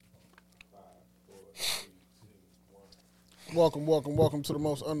Welcome to the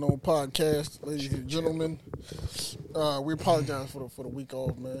Most Unknown Podcast, ladies and gentlemen. We apologize for the week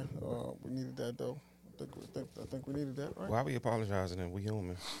off, man. We needed that though. I think we needed that, right? Why we apologizing? And we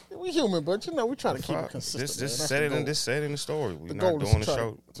human. Yeah, we human, but we try to keep it consistent. Just said it in the story. We're not doing the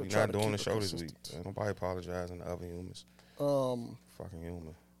show. We're not doing the show this week. Nobody apologizing to other humans. Fucking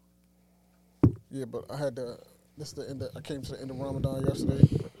human. Yeah, but I had to. I came to the end of Ramadan yesterday.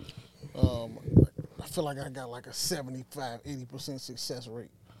 I feel like I got like a 75-80% success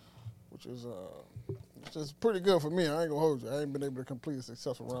rate, which is pretty good for me. I ain't gonna hold you. I ain't been able to complete a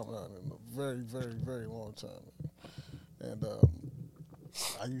successful Ramadan in a very, very, very long time. And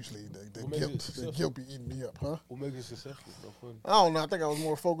I usually the guilt be eating me up, huh? What makes it successful? I don't know. I think I was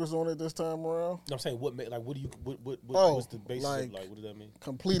more focused on it this time around. No, I'm saying what's the basis of, what does that mean?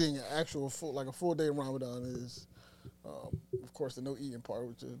 Completing an actual full day of Ramadan is, of course, the no eating part,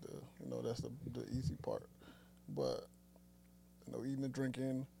 which is that's the easy part. But no eating and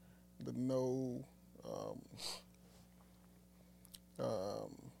drinking, the no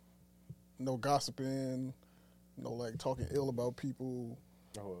gossiping, no like talking ill about people,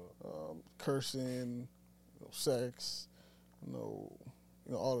 cursing, no sex,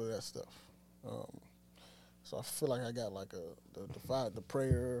 all of that stuff. So I feel like I got like the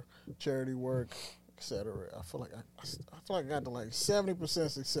prayer, charity work, etc. I feel like I got to like 70%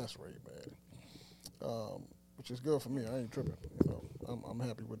 success rate, man. Which is good for me. I ain't tripping. I'm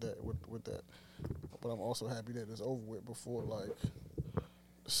happy with that. With that, but I'm also happy that it's over with before like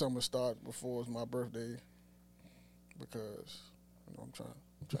the summer starts, before it's my birthday, because I'm trying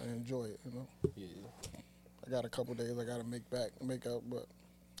to enjoy it. Yeah. I got a couple days I got to make up, but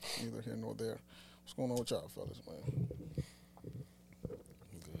neither here nor there. What's going on with y'all, fellas, man? Good,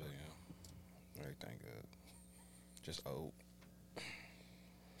 yeah. Everything good. Just old.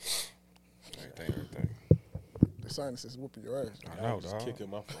 Everything. The sinuses whooping your ass. I know, just dog. kicking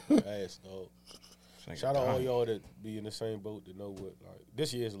my fucking ass, dog. Shout out all y'all that be in the same boat that know what. Like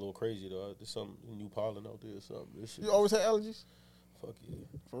this year is a little crazy, though. There's some new pollen out there or something. This shit. You always had allergies? Fuck yeah.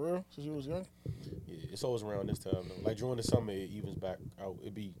 For real? Since you was young? Yeah, it's always around this time though. Like during the summer, it evens back out.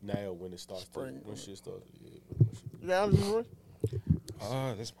 It be now when it starts. Spring. When shit starts. Yeah. You got allergies, Roy?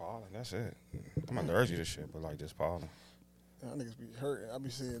 This pollen. That's it. I'm not allergic to shit, but like this pollen. Y'all niggas be hurting. I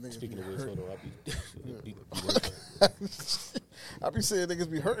be seeing niggas Speaking be of which, hurting. hold on, I be seeing niggas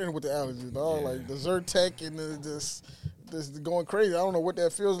be hurting with the allergies, dog. Yeah. Like the Zyrtec and this going crazy. I don't know what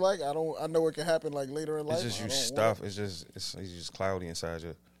that feels like. I know it can happen like later in life. It's just you stuff. It's just cloudy inside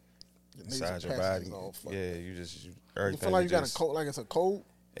your body. Yeah, you everything. You feel like you got a cold, like it's a cold.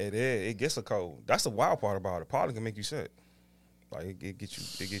 It is. It gets a cold. That's the wild part about it. Pollen can make you sick. Like it gets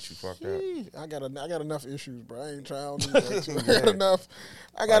you fucked up. I got enough issues, bro. I ain't trying to do that.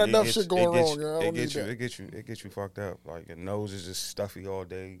 I got enough shit going wrong. It gets you fucked up. Like your nose is just stuffy all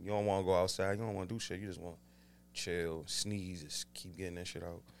day. You don't want to go outside. You don't want to do shit. You just want to chill, sneeze, just keep getting that shit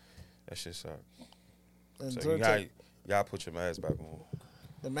out. That shit sucks. So you gotta put your mask back on.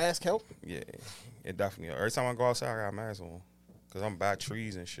 The mask help? Yeah, it definitely. Every time I go outside, I got a mask on because I'm by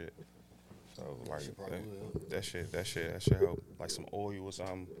trees and shit. So like that shit help. Like some oil or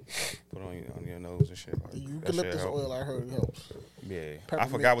something, put on your nose and shit. Like, the eucalyptus oil, I heard, helps. Yeah, I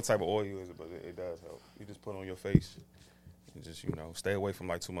forgot what type of oil it is, but it does help. You just put on your face and just stay away from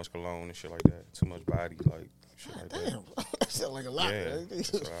like too much cologne and shit like that. Too much body like shit like that. Damn, that sound like a lot. Yeah,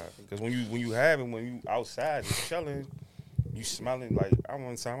 because when you outside just chilling, you smelling like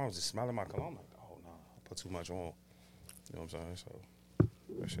one time I was just smelling my cologne. Like, oh no, I put too much on. You know what I'm saying? So.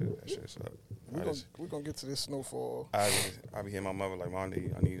 That shit suck. We're gonna get to this snowfall. I be hearing my mother like, Mom,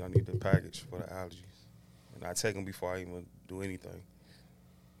 I need the package for the allergies, and I take them before I even do anything.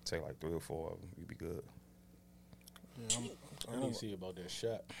 Take like 3 or 4 of them, you be good. Yeah, I didn't see about that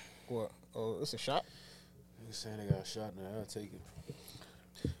shot. What? Oh, it's a shot? They saying they got a shot now. I'll take it.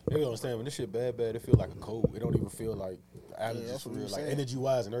 They don't understand when this shit bad. It feel like a cold. It don't even feel like allergies for real. Like energy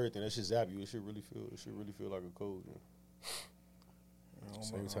wise and everything. That shit zap you. It should really feel like a cold. Yeah.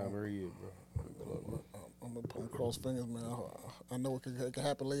 Same time every year, bro. I'm gonna cross fingers, man. I know it can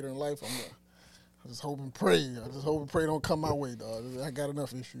happen later in life. I just hope and pray. Don't come my way, dog. I got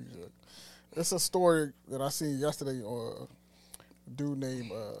enough issues. It's a story that I seen yesterday on a dude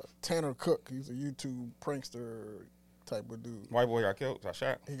named Tanner Cook. He's a YouTube prankster type of dude. White boy got killed. Got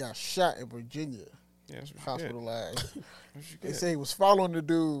shot. He got shot in Virginia. Yeah, that's what hospitalized. They say he was following the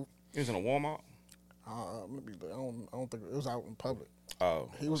dude. He was in a Walmart. Maybe I don't think it was out in public. Oh,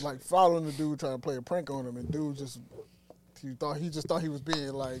 he was like following the dude trying to play a prank on him, and dude just thought he was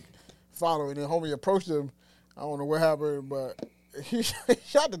being like followed. And then homie approached him. I don't know what happened, but he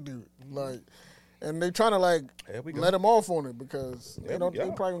shot the dude. Like and they trying to like let him off on it because they probably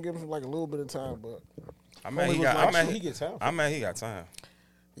gonna give him like a little bit of time, but he gets time. He got time.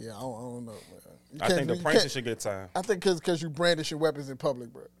 Yeah, I don't know, man. I think the prankster should get time. I think because you brandish your weapons in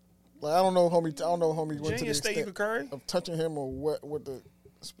public, bro. Like I don't know, homie went to the extent of touching him or what the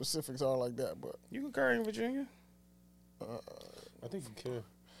specifics are like that, but you can carry in Virginia. I think you can.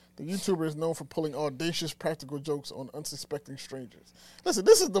 The YouTuber is known for pulling audacious practical jokes on unsuspecting strangers. Listen,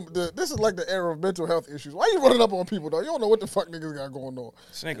 this is like the era of mental health issues. Why you running up on people, though? You don't know what the fuck niggas got going on.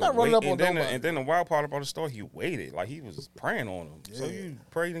 Not running up on nobody. And then the wild part about the story, he waited. Like, he was praying on him. Yeah. So you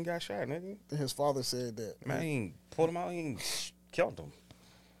prayed and got shot, nigga. His father said that. Man, he ain't pulled him out. He ain't killed him.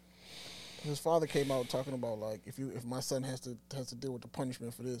 His father came out talking about, like, if my son has to deal with the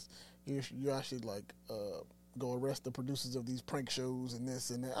punishment for this, you actually, like, go arrest the producers of these prank shows and this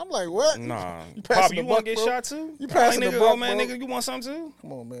and that. I'm like, what? Nah. Pop, you want to get shot too? You passing the buck, man, nigga, you want something too?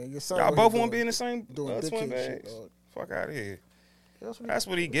 Come on, man. Your son y'all both want to be in the same twin bags. Fuck out of here. That's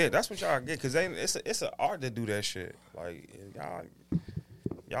what he get. That's what y'all get. Because it's an art to do that shit. Like,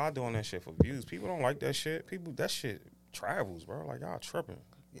 y'all doing that shit for views. People don't like that shit. That shit travels, bro. Like, y'all tripping.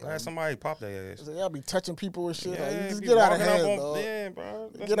 Glad somebody popped their ass. So y'all be touching people and shit. Like, just get out of hand, dog. Yeah, bro.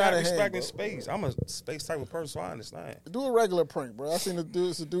 Get out of hand. Respecting space. I'm a space type of person, so I understand. Do a regular prank, bro. I seen a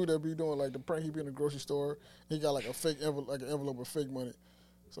dude that be doing like the prank. He be in the grocery store. He got like a fake envelope, like an envelope with fake money.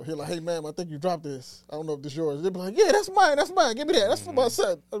 So he like, hey, ma'am, I think you dropped this. I don't know if this yours. They be like, yeah, that's mine. Give me that. That's for my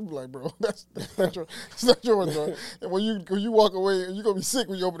son. I be like, bro, that's not yours. It's not yours, bro. And when you walk away, you're going to be sick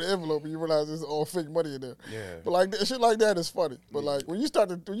when you open the envelope and you realize there's all fake money in there. Yeah. But like shit like that is funny. But like when you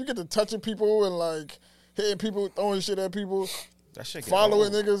get to touching people and like hitting people, throwing shit at people, that shit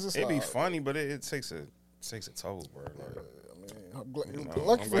following niggas, it'd be funny, but it takes a toll, bro. Like, I'm glad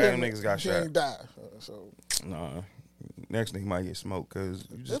them niggas got shot. He ain't die. So nah. Next nigga might get smoked because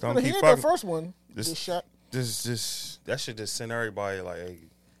you just don't keep fucking. The first one just shot. That should just send everybody like, hey,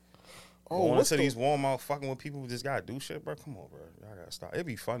 going into these warm out fucking with people who just gotta do shit, bro. Come on, bro. Y'all gotta stop. It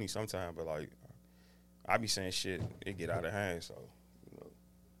be funny sometimes, but like, I be saying shit, it get out of hand. So,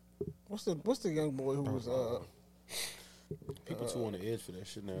 what's the young boy who was people too on the edge for that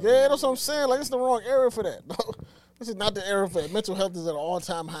shit now. Yeah, that's what I'm saying. Like, it's the wrong era for that. This is not the era for that. Mental health is at an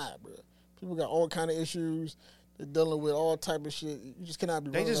all-time high, bro. People got all kind of issues. They're dealing with all type of shit. You just cannot be.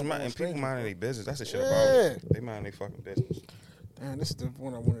 They just mind people minding their business. That's the shit about it. They mind their fucking business. Damn, this is the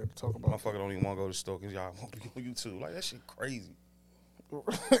one I wanted to talk about. Motherfucker don't even want to go to the store because y'all want to be on YouTube. Like, that shit crazy.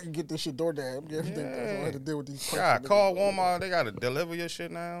 Get this shit DoorDash. Get everything. Yeah. I had to deal with these. God, call Walmart. They got to deliver your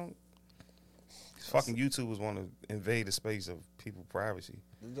shit now. Fucking YouTubers want to invade the space of people's privacy.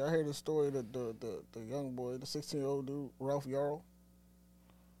 Did y'all hear the story that the young boy, the 16-year-old dude, Ralph Yarl?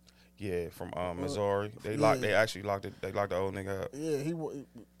 Yeah, from Missouri. They actually locked it. They locked the old nigga up. Yeah,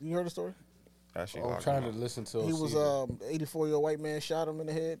 you heard the story? Actually, I'm trying to listen to. He was 84-year-old white man shot him in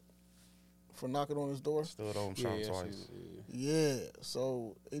the head for knocking on his door. Stood on him, shot him twice. Yeah,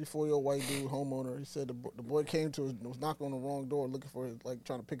 so 84-year-old white dude, homeowner. He said the boy came to was knocking on the wrong door, looking for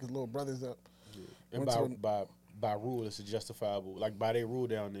trying to pick his little brothers up. Yeah. And by rule, it's justifiable. Like by their rule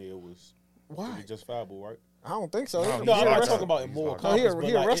down there, it was justifiable, right? I don't think so. No, I'm not talking about immoral competence.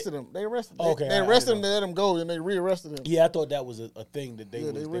 He arrested him. They arrested him. Okay, they arrested him to let him go, and they rearrested him. Yeah, I thought that was a thing that they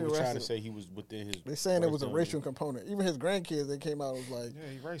were trying to say he was within his. They're saying it was a racial component. Even his grandkids, they came out was like,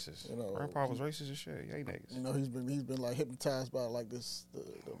 yeah, he racist. Grandpa was racist as shit. He ain't niggas. You know, he's been like hypnotized by like this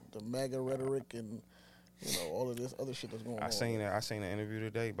the MAGA rhetoric and all of this other shit that's going on. I seen an interview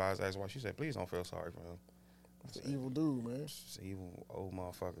today by his ex-wife. She said, "Please don't feel sorry for him." He's an evil dude, man. He's an evil old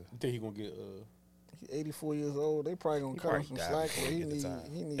motherfucker. You think he gonna get? He's 84 years old. They probably gonna cut him some slack. But he needs.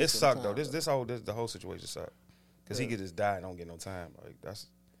 It sucked though. The whole situation sucked because he could just die and don't get no time. Like that's.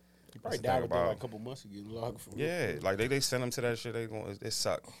 He probably died within like a couple months of getting locked. Yeah, like they sent him to that shit. It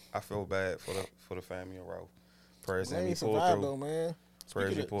sucked. I feel bad for the family of Ralph. Prayers that he pulled through. Though, man.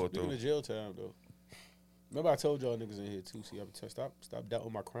 Prayers he pulled through. Speaking of jail time though. Remember I told y'all niggas in here too. See, stop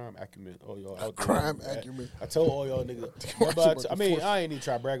doubting my crime acumen. All y'all out there. Crime acumen. I told all y'all niggas. Remember I ain't even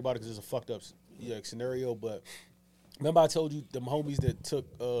try to brag about it because it's a fucked up scenario. But remember I told you them homies that took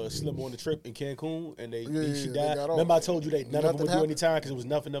Slim on the trip in Cancun and she died. Remember I told you none of them would do any time because it was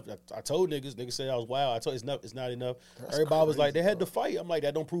nothing enough. I told niggas said I was wild. I told it's not enough. That's everybody crazy, was like they had to fight. I'm like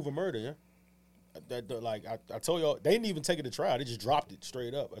that don't prove a murder. Yeah. I told y'all they didn't even take it to trial. They just dropped it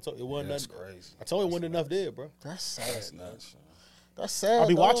straight up. I told it wasn't that's nothing. Crazy. I told it wasn't enough there, bro. That's sad. That's nuts. That's sad. I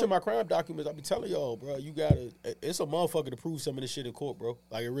be watching my crime documents. I be telling y'all, bro. You gotta. It's a motherfucker to prove some of this shit in court, bro.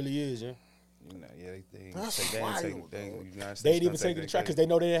 Like it really is, yeah. They didn't even take it to trial because they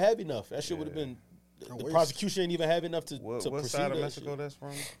know they didn't have enough. That shit would have been. The prosecution didn't even have enough to what proceed. What side of Mexico that's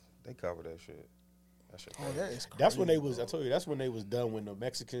from? They cover that shit. That's when they was. I told you. That's when they was done. When the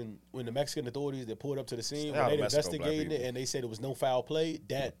Mexican authorities that pulled up to the scene, when they investigated it and they said it was no foul play.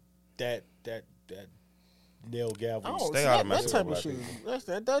 That nail gavel. Stay out of Mexico. That type of shit.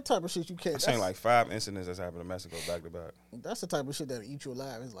 That type of shit you can't. I've seen like 5 incidents that's happened in Mexico back to back. That's the type of shit that eat you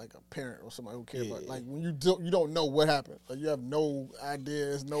alive. It's like a parent or somebody who cares about. Like when you don't know what happened. Like you have no idea.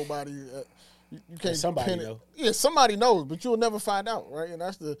 There's nobody. You can't. Somebody know. Yeah, somebody knows, but you'll never find out, right? And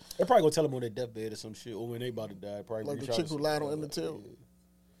that's the. They're probably gonna tell them on their deathbed or some shit, or when they about to die. Probably like the chick who lied on Emmett Till.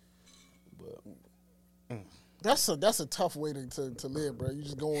 But that's a tough way to live, bro. You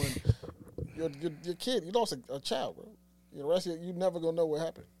just going. Your kid, you lost a child, bro. The rest of you never gonna know what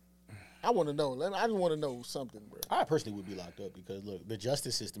happened. I want to know. I just want to know something, bro. I personally would be locked up because look, the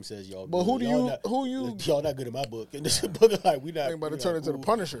justice system says y'all. But y'all not good in my book, and this book is like we not. Ain't about to turn into the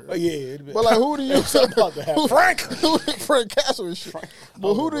Punisher. Yeah, but like who do you? Frank Castle and shit.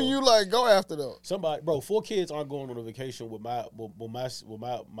 But who do bro. you like go after though? Somebody, bro. 4 kids aren't going on a vacation with my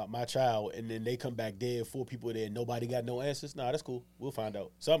child, and then they come back dead. 4 people there, and nobody got no answers. Nah, that's cool. We'll find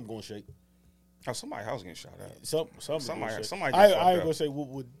out. Something gonna shake. Oh, somebody's house getting shot at. Somebody. I ain't gonna say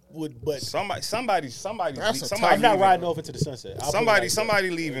would, but somebody. I'm not riding off into the sunset. Somebody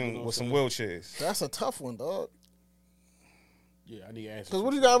leaving with some wheelchairs. That's a tough one, dog. Yeah, I need answers. Because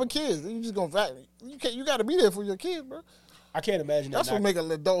what you got with kids? You just gonna you got to be there for your kids, bro. I can't imagine. That's what make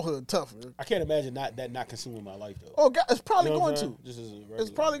adulthood tough. Man. I can't imagine not consuming my life though. Oh God, it's probably going to.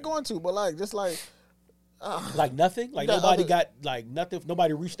 It's probably going to, but like just like. Like nothing, like nobody got like nothing.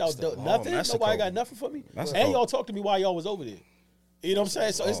 Nobody reached out, nothing. Nobody got nothing for me. And y'all talked to me while y'all was over there. You know what I'm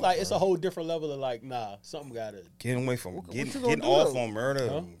saying? So it's like it's a whole different level of like, nah, something gotta getting away from getting off on murder.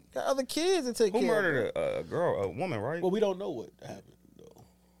 Huh? Got other kids to take care of. Who murdered a woman, right? Well, we don't know what happened though.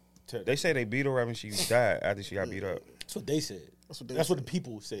 They say they beat her up and she died after she got beat up. That's what they said. That's what the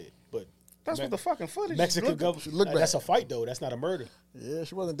people said. But that's what the fucking footage. Mexican government. That's a fight though. That's not a murder. Yeah,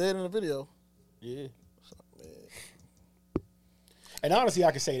 she wasn't dead in the video. Yeah. And honestly, I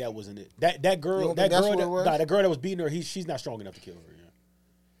can say that wasn't it. That girl that was beating her, she's not strong enough to kill her.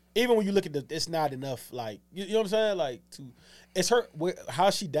 Yeah. Even when you look at it's not enough. Like you know what I'm saying? Like it's her how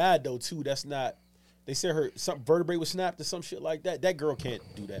she died though too. That's not. They said her some vertebrae was snapped or some shit like that. That girl can't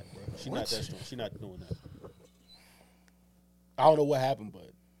do that, bro. She's not that strong. She's not doing that. I don't know what happened, but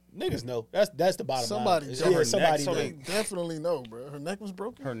niggas know. That's the bottom line. Somebody they definitely know, bro. Her neck was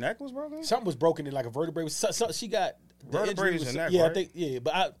broken. Her neck was broken. Something was broken in like a vertebrae. She got. Vertebrae is in that, yeah, right? I think,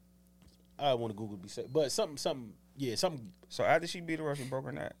 but I want to Google to be safe. But something. So after she beat her up, she broke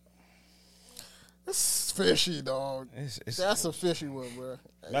her neck. It's fishy, dog. That's a fishy one, bro.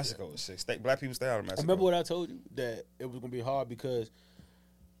 Mexico is sick. Black people stay out of Mexico. Remember what I told you that it was gonna be hard because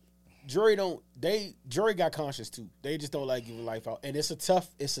jury got conscience too. They just don't like giving life out, and it's a tough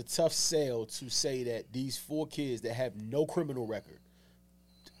sell to say that these 4 kids that have no criminal record.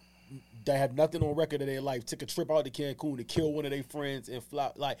 They have nothing on record of their life. Took a trip out to Cancun to kill one of their friends and fly.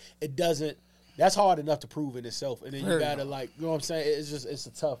 Like it doesn't. That's hard enough to prove in itself. And then you gotta like, you know what I'm saying? It's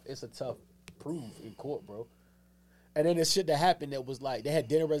a tough prove in court, bro. And then there's shit that happened that was like they had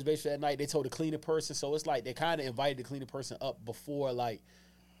dinner reservation that night. They told the cleaning person, so it's like they kind of invited the cleaning person up before like.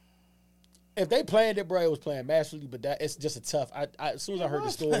 If they planned it, bro, it was planned masterfully. But it's just a tough. As soon as I heard the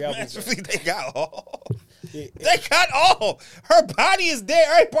story, I was like, they got all. They got all. Her body is dead.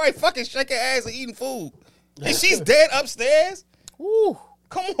 Everybody fucking shaking ass and eating food. And she's dead upstairs? Woo.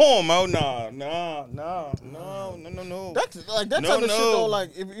 Come on, Mo. No. That's like that type of shit though. Like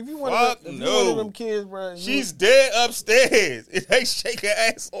if you want one of them kids, bro. She's dead upstairs. They shaking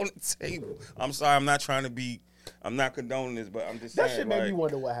ass on the table. I'm sorry. I'm not condoning this, but I'm just saying. That shit made me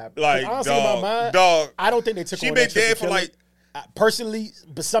wonder what happened. Like, honestly, in my mind, I don't think they took. She been dead for like personally,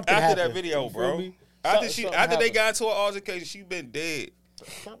 but something after happened. that video, bro. After they got into an altercation, she been dead,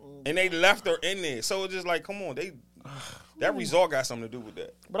 and they left her in there. So it's just like, come on, that result got something to do with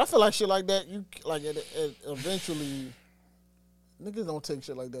that. But I feel like shit like that, you like eventually. Niggas don't take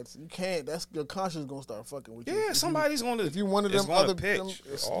shit like that. You can't. That's your conscience gonna start fucking with you. Yeah, somebody's gonna. If you one of them other,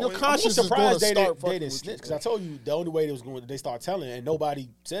 your conscience is gonna start fucking with you. They didn't snitch because I told you the only way they was going, they start telling and nobody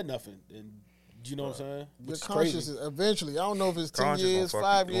said nothing. And you know what I'm saying? Your conscience is eventually. I don't know if it's 10 years,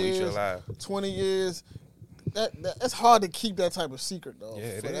 5 years, 20 years. That's hard to keep that type of secret though. Yeah,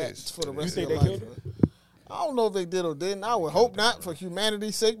 it is. For the rest of your life. I don't know if they did or didn't. I would hope not for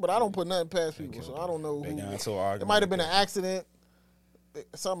humanity's sake, but I don't put nothing past people, so I don't know who. It might have been an accident.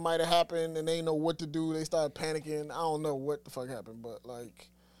 Something might have happened and they didn't know what to do. They started panicking. I don't know what the fuck happened, but like,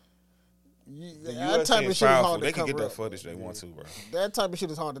 That type of shit is hard to They can get cover that up. footage they want to, bro. That type of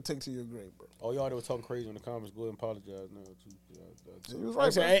shit is hard to take to your grave, bro. Oh, y'all that was talking crazy in the comments. Go ahead and apologize now. Too. You was Like I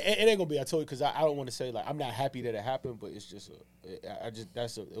right, said, bro. it ain't gonna be. I told you because I don't want to say like I'm not happy that it happened, but it's just it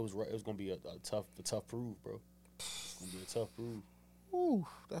was gonna be a tough prove, bro. It's gonna be a tough prove. Ooh,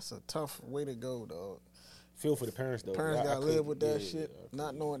 that's a tough way to go, dog. Feel for the parents though. Parents I gotta live with that yeah, shit,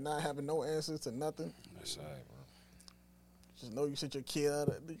 not having no answers to nothing. That's sad, bro. Just know you sent your kid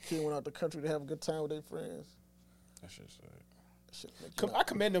the kid went out the country to have a good time with their friends. That shit's sad. That shit make you I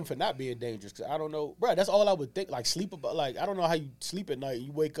commend them for not being dangerous. Cause I don't know, bro. That's all I would think. Like sleep about. Like I don't know how you sleep at night.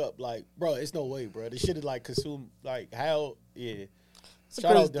 You wake up like, bro. It's no way, bro. This shit is like consumed. Like how? Yeah.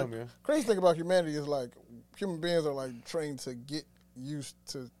 Shout out them, man. Crazy thing about humanity is like human beings are like trained to get used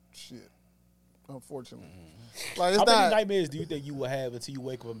to shit. Unfortunately, like it's How many not. nightmares do you think you will have until you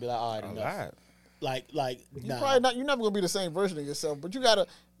wake up and be like, all right, A enough? lot. Like You nah. probably not. You're never gonna be the same version of yourself, but you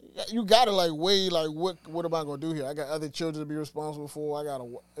gotta like weigh like what am I gonna do here? I got other children to be responsible for.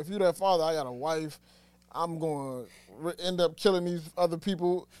 If you're that father, I got a wife. I'm going to end up killing these other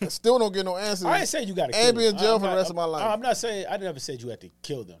people. And still don't get no answers. I ain't saying you got to kill and be in them. jail I'm for the not- rest of my life. I'm not saying I never said you had to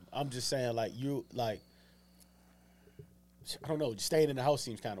kill them. I'm just saying like you like. I don't know. Just staying in the house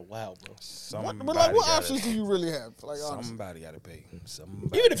seems kind of wild, bro. But like, what options do you really have? Like, honestly. Somebody got to pay.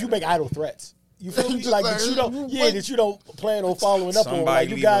 Somebody Even if you make idle threats, you feel me? Just Like like, that you don't. Yeah, wait. that you don't plan on following up on. somebody Like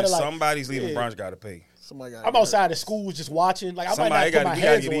you leaving, gotta like. somebody's leaving yeah. brunch got to pay. Somebody got I'm outside of schools just watching. Like I Somebody might not put my gotta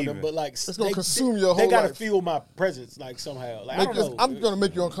hands get on them, even. but like It's gonna consume your They whole gotta life. feel my presence like somehow. Like I don't know. I'm gonna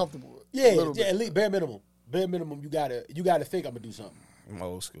make you uncomfortable. Yeah, a little yeah. At bit. least bare minimum. Bare minimum. You gotta think I'm gonna do something. I'm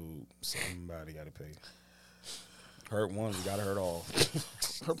old school. Somebody got to pay. Hurt one, we got to hurt all.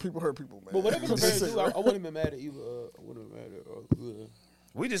 Hurt people, man. But whatever the That's parents it, do, I right? wouldn't have been mad at you. I wouldn't have been mad at.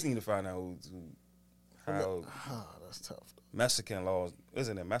 We just need to find out how That's tough. Mexican laws,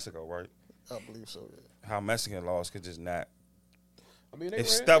 isn't it Mexico, right? I believe so. Yeah. How Mexican laws could just not, I mean, if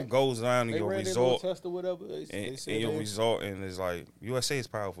stuff goes down in they your ran their little resort, test or whatever. They and said your they- resort, and it's like USA is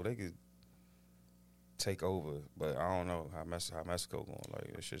powerful. They could take over, but I don't know how Mexico going.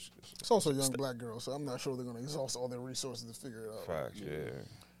 Like it's just It's also a young black girl, so I'm not sure they're gonna exhaust all their resources to figure it out. facts. Yeah.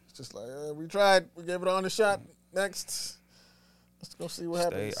 It's just like we tried, we gave it on the shot. Next, let's go see what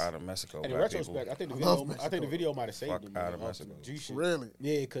Stay happens. out of Mexico, And in black retrospect, people. I think the I video. love I think the Mexico. video might have saved Fuck them. out of man, Mexico. G shit. Really?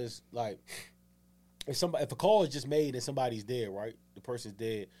 Yeah, because like, if a call is just made and somebody's dead, right? The person's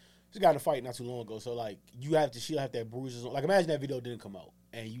dead. Just got in a fight not too long ago, so like she'll have to have bruises on. Like imagine that video didn't come out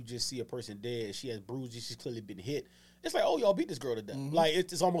and you just see a person dead and she has bruises. She's clearly been hit. It's like, oh, y'all beat this girl to death. Like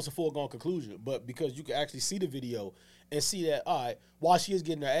it's almost a foregone conclusion. But because you can actually see the video and see that, all right, while she is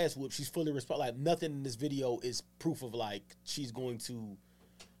getting her ass whooped, she's fully like nothing in this video is proof of like she's going to.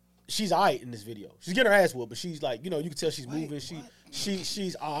 She's all right in this video. She's getting her ass whooped, but she's like, you can tell she's moving.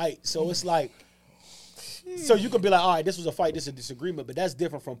 She's all right. So it's like, so you can be like, all right, this was a fight, this is a disagreement, but that's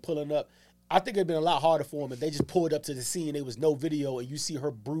different from pulling up. I think it'd been a lot harder for him if they just pulled up to the scene. There was no video, and you see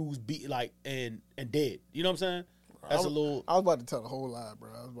her bruised, beat like and dead. You know what I'm saying? That's a little. I was about to tell the whole lie, bro.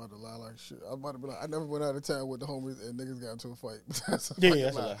 I was about to lie like shit. I was about to be like, I never went out of town with the homies and niggas got into a fight. That's a Yeah, fucking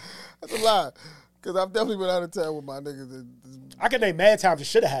that's a lie. That's a lie. Because I've definitely been out of town with my niggas. And I can name mad times it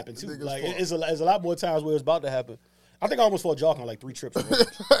should have happened too. Niggas Like fought. it's a lot more times where it's about to happen. I think I almost fought Jock on like 3 trips.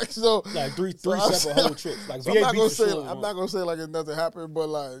 so Like three so I'm separate whole trips. Like So VA I'm not beat gonna for say sure. I'm not gonna say like it nothing happened, but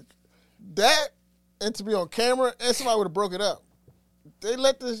like that and to be on camera and somebody would have broke it up. They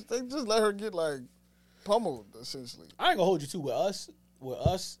just let her get like pummeled essentially. I ain't gonna hold you too. With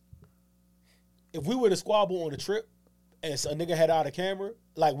us, if we were to squabble on a trip and a nigga had out a camera,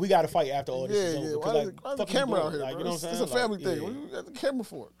 like we got to fight after all this is over. Why Because, is the fuck camera you out here, doing? Like, bro? you know what I'm It's saying? a family Like, thing. yeah. What you got the camera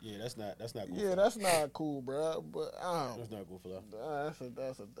for? Yeah, that's not cool. Yeah, that's not cool, bro. But that's not cool for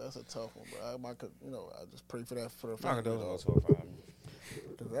that. that's a tough one, bro. I just pray for that for the My family. condolences dog. to her family.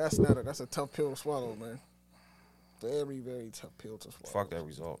 'Cause that's a tough pill to swallow, man. Very, very tough pill to swallow. Fuck that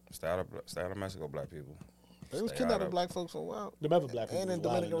result. Stay out of Mexico, black people. They was Stay kidnapping out of- black folks for a while. Them other black people And in was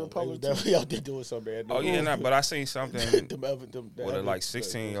wilding, Dominican though. Republic, They was definitely out there doing something bad. Oh yeah, nah, but I seen something Them with a like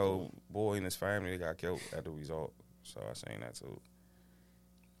 16-year-old boy and his family. They got killed at the result. So I seen that too.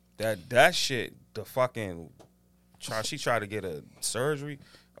 That shit. The fucking she tried to get a surgery.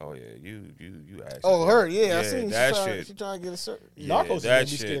 Oh yeah, you actually. Oh, her, yeah. I seen that she shit. trying to get a certain. Narcos is that gonna be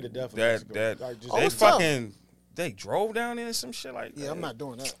shit. scared to death of That Mexico. Like, just- Oh, they it's tough. fucking they drove down there and some shit like that. Yeah, I'm not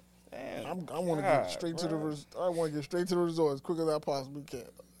doing that. Damn. I want to God, get straight to bro. I want to get straight to the resort as quick as I possibly can.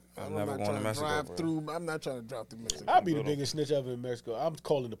 I'm never going to Mexico, bro. I'm not trying to drive through Mexico. I'll be the biggest snitch ever in Mexico. I'm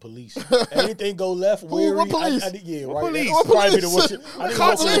calling the police. Anything go left, what police? What police? What police? I'm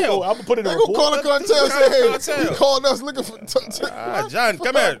gonna put in a They report. gonna call the cartel and say, hey, he called us looking for... John,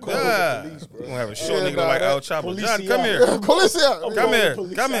 come here. Police, bro. We're going to have a short nigga like El Chapo. John, come here. Policia. Come here.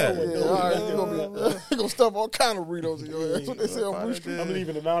 Come here. Yeah, all right, you gonna stuff all kind of burritos in your ass. That's what they say on Bruce Street. I'm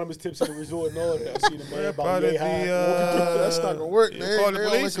leaving anonymous tips in the resort and all that. I see the man about yay high. That's not gonna work. They Call the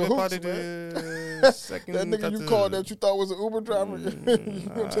all in police. cahoots, man. That nigga you called that you thought was an Uber driver, you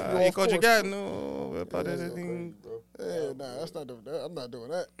gonna take you He off called you course. guy. No, Yeah, nah, that's not I'm not doing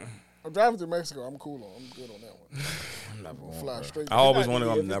that. I'm driving through Mexico. I'm cool on. I'm good on that one. I'm never going, Fly bro. straight. I always wanted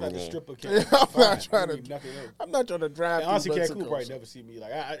to. I'm never going. I'm not trying to drive. Honestly, through Cancun Mexico, probably so. never see me.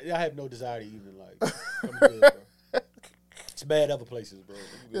 Like I have no desire to even like. I'm good, bro. It's bad other places, bro.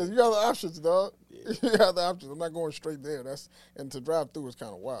 Yeah, you got the options, dog. Yeah. You got the options. I'm not going straight there. And to drive through is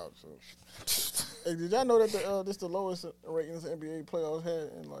kind of wild. So, hey, did y'all know that this the lowest ratings the NBA playoffs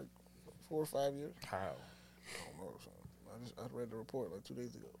had in like 4 or 5 years? How? I don't know. So I read the report like 2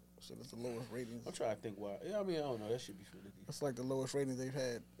 days ago. So it's the lowest ratings. I'm trying to think why. Yeah, I mean, I don't know. That should be finicky. It's like the lowest ratings they've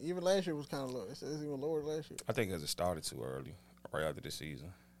had. Even last year was kind of low. It's even lower last year. I think because it started too early, right after the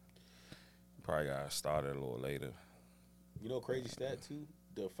season. Probably got started a little later. You know, crazy stat too.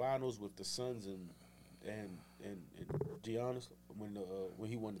 The finals with the Suns and Giannis when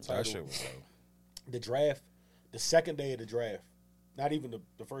he won the title. That shit was low. The draft, the second day of the draft, not even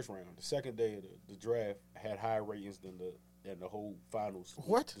the first round. The second day of the draft had higher ratings than the whole finals.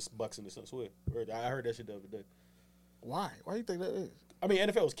 What? The Bucks and the Suns. Swear. I heard that shit the other day. Why? Why do you think that is? I mean,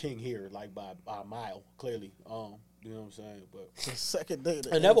 NFL was king here, like by a mile, clearly. You know what I'm saying? But it's the second day of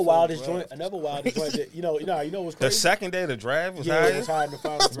the another NFL wildest draft. joint. Another wildest joint. That, you know what's crazy? The second day of the draft was Yeah, it high. was high in the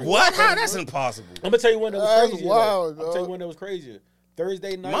finals. What? How? That's impossible. I'm gonna tell you one that was That's crazier. wild, I'm gonna tell you dog. one that was crazier.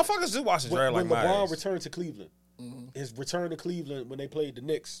 Thursday night. Motherfuckers do watch the draft when like my LeBron ass. returned to Cleveland, his return to Cleveland when they played the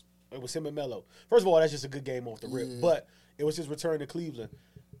Knicks, it was him and Melo. First of all, that's just a good game off the rip. Yeah. But it was his return to Cleveland.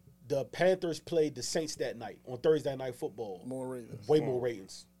 The Panthers played the Saints that night on Thursday Night Football. More ratings. Way more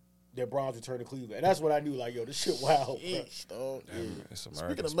ratings than Bron's return to Cleveland. And that's when I knew, like, yo, this shit wild. bro. Yeesh, dog. It's Speaking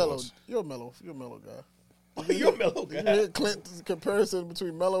American of Melo, sports. you're a Melo guy. You're a Melo You guy. hear Clint's comparison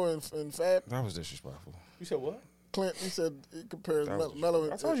between Melo and Fab? That was disrespectful. You said what? Clint, he said he compares That was- Melo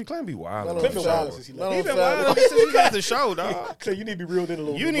and I told you, Clint be wild. Melo Clint and been wild Fab. since he Melo left. He and been Fab. wild since he got the show, dog. So you need to be reeled in a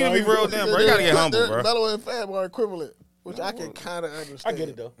little You bit. need to be bro. real damn, bro. You gotta get humble, bro. Melo and Fab are equivalent, which I can kind of understand. I get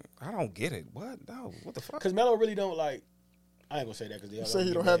it, though. I don't get it. What? No. What the fuck? Because Melo really don't, like, I ain't going to say that because You say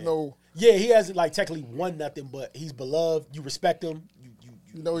he don't have no. Yeah, he hasn't like technically won nothing, but he's beloved. You respect him.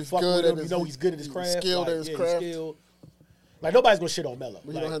 You know he's fuck good with at him. his. You know he's good at his he's craft. skilled like, at his yeah, craft. He's skilled. Like nobody's gonna shit on Melo.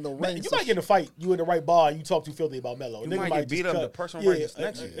 But he like, don't have no man, rings you and might get in a fight. You in the right bar. And you talk too filthy about Melo. You might get beat up, the person right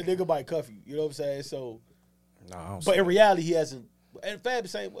next to you. A nigga might cuff you. You know what I'm saying? So, No, I don't but see in it. reality, he hasn't. And Fab the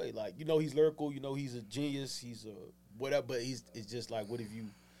same way. Like you know, he's lyrical. You know, he's a genius. He's a whatever. But it's just like, what if you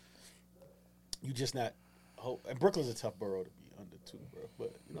just not. And Brooklyn's a tough borough to be under too, bro.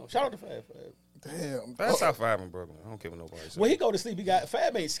 But you know, shout out to Fab. Damn. That's top 5 in Brooklyn. I don't care what nobody says. When he go to sleep,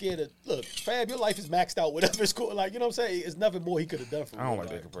 Fab ain't scared of. Look, Fab, your life is maxed out. Whatever it's cool, like you know what I'm saying. It's nothing more he could have done for. I don't you, like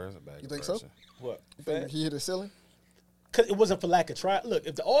that comparison. Bad You think so? comparison. What? You think Fab? he hit the ceiling? Cause it wasn't for lack of try. Look,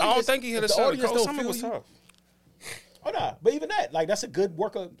 if the audience, I don't think he hit a if the shot. audience Coach don't Summer feel was you- tough. Oh nah, but even that, like that's a good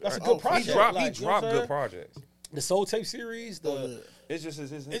worker. That's a good project. He dropped like, you know what I'm good saying? projects. The Soul Tape series, Oh, yeah. It's just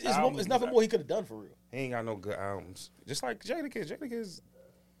his it's albums, nothing more he could have done for real. He ain't got no good albums. Just like Jadakiss. Jadakiss,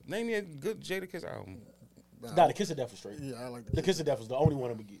 name me a good Jadakiss album. Nah, the Kiss of Death was straight. Yeah, I like The Kiss of Death was the only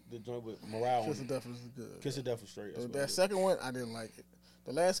one I'm gonna get. The joint with Morale. Kiss on of it. Death was good. Kiss of Death was straight. That's what That it is. second one, I didn't like it.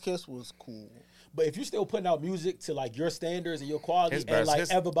 The Last Kiss was cool. But if you're still putting out music to like your standards and your quality, His and best, like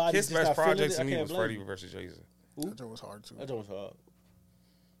his, everybody's his just best not feeling project it, to I me can't was blame Freddie you. versus Jason. That joint was hard too. That joint was hard.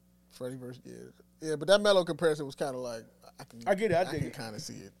 Freddie versus yeah, but that Melo comparison was kind of like I get it. I I dig can it. kind of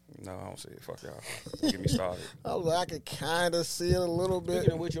see it. No, I don't see it. Fuck y'all. Don't get me started. I was like, I could kind of see it a little bit.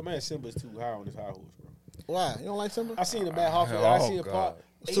 Speaking of which, your man Simba's too high on his high horse, bro. Why? You don't like Simba? I seen the Matt Hoffman. Oh, I seen a God. part.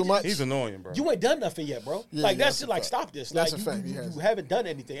 It's too much. He's annoying, bro. You ain't done nothing yet, bro. Yeah, like yeah, that that's shit. a Like fact. stop this. That's like a fact. He you hasn't. haven't done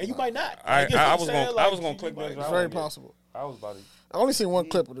anything, and you might not. I Like, you know what was I'm saying? gonna Like, I was gonna you click might- that. It's very possible. I was about to. I only seen one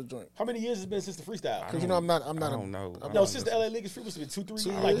clip of the joint How many years has it been since the freestyle? because you know I'm not. I don't know. No, since the LA League is free, it's been 2-3 2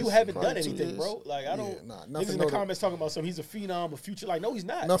 years. Like you years, haven't probably done 2 anything, years. bro. Like I don't. Yeah, nah, niggas nothing in the notable. comments talking about something. He's a phenom, a future. Like no, he's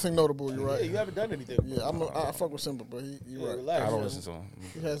not. Nothing notable. You're Yeah, right. you haven't done anything. Bro. Yeah, I fuck with Simba, but you're Yeah, right. relax. I don't Yeah. listen to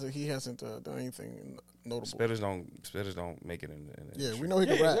him. He hasn't done anything notable. Spitters don't make it in the Yeah, industry. we know he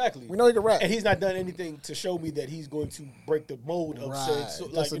Yeah, can rap. exactly. We know he can rap. And he's not done anything to show me that he's going to break the mold of said. So,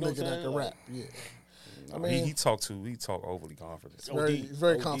 That's like, a you know nigga what I'm that saying? can Like, rap. Yeah. I mean, he talk overly confident. He's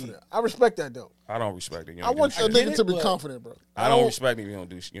very confident. I respect that though. I don't respect it. I want a nigga to be confident, bro. I don't respect him.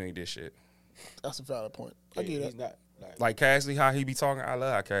 You ain't this shit. That's a valid point. I get He's that. not. Like Cassidy, how he be talking. I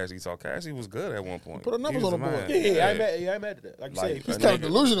love how Cassidy talk. Cassidy was good at one point. Put the numbers on the board. Yeah, I ain't mad at that. Like you said, He's kind of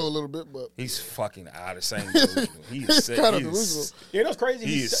delusional a little bit, but he's fucking out of same delusional. He is sick. kind of delusional. You know what's crazy?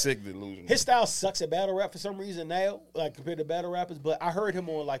 He is sick delusional. His style sucks at battle rap for some reason now, like compared to battle rappers. But I heard him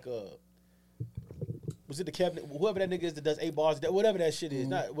on like was it the Kevin, whoever that nigga is that does 8 bars, whatever that shit is,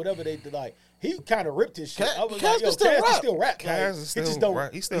 not whatever they like. He kind of ripped his shit. I was like, yo, Cass can still rap. Cass like, is still he just don't.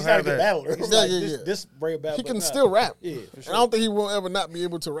 rap. He still he's not a have good that. battler. He's like, this brave battle. He can still rap. Yeah, for sure. And I don't think he will ever not be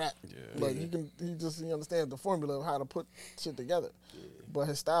able to rap. Yeah. Like he understands the formula of how to put shit together. But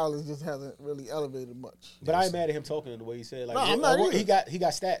his style just hasn't really elevated much. But I ain't mad at him talking the way he said. Like, no, I'm not either. He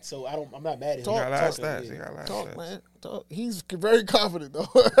got stats, so I'm not mad at him. He got a lot of stats. Yeah. He got a lot of Talk, stats. man. Talk. He's very confident though.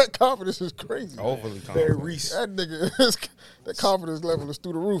 That confidence is crazy. Overly Barry confident. Reese. That nigga, that confidence level is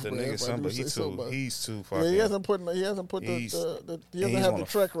through the roof. The man. nigga, If I some, do but say so, but- he's too fucking. Yeah, he hasn't put the he he's doesn't have the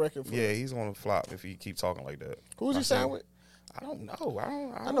track record for. Yeah, he's gonna flop if he keep talking like that. Who's he signed with? I don't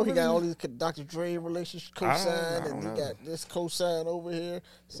know. I know he got all these Dr. Dre relationship I co-signed, don't and he know. got this co-sign over here.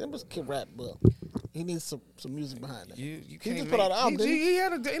 Simba's can rap, but he needs some music behind that. You He can't just make, put out an album, didn't he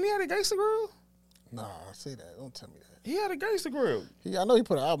had a gangster grill. Nah, say that. Don't tell me that. He had a gangster grill. I know he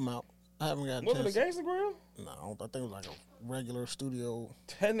put an album out. I haven't got a Was it a chance. gangster grill? No, I think it was like a regular studio.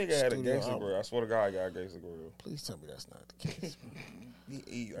 That nigga had a Studio gangster album. grill. I swear to God, he got a gangster grill. Please tell me that's not the case. I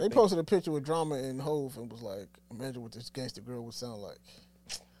They think- posted a picture with Drama and Hove and was like, imagine what this gangster girl would sound like.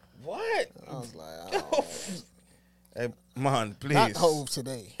 What? I was like, oh, Hey, man, please. not Hove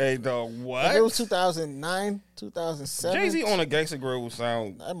today. Hey, dog, If what? it was 2009, 2007. Jay-Z on a gangster grill would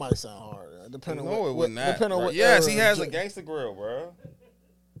sound. That might sound hard. Depending on No, what, it would not. Depending on bro. what Yes, era he has Jay- a gangster grill, bro.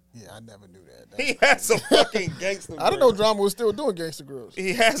 Yeah, I never knew that. He has a fucking gangster grill. I didn't know Drama was still doing gangster grills.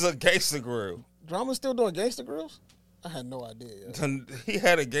 He has a gangster grill. Drama's still doing gangster grills? I had no idea. Yeah. He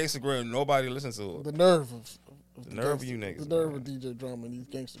had a gangster grill and nobody listened to it. The nerve of The nerve of you niggas. The nerve man. of DJ Drama and these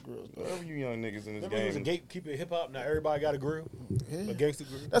gangster grills. Bro. Nerve of you young niggas in this Remember he was a game. gatekeeper hip hop. Now everybody got a grill, Yeah. a gangster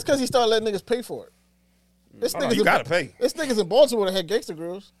grill. That's because he started letting niggas pay for it. This Oh, no, niggas you in- gotta pay. It's niggas in Baltimore that had gangster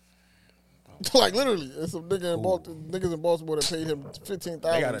grills. Like literally, it's some nigga in niggas in Baltimore that paid him $15,000.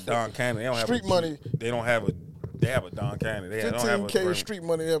 They got a Don Cannon. They don't have Street a, money. They don't have a. They have a Don Cannon. They don't have a. $15K street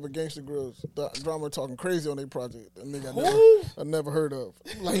money. They have a gangster grills. Drama talking crazy on their project. A nigga I never heard of.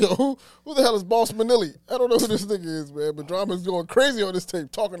 I'm like, yo, who the hell is Boss Manilli? I don't know who this nigga is, man. But Drama's going crazy on this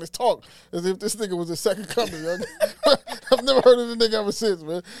tape, talking this talk as if this nigga was his second coming. Yo. I've never heard of this nigga ever since,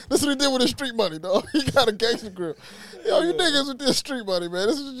 man. This is what he did with his street money, dog. He got a gangster grill. Yo, you niggas with this street money, man.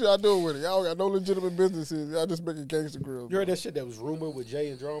 This is what y'all doing with it. Y'all got no legitimate businesses. Y'all just making gangster grills. You heard that shit that was rumored with Jay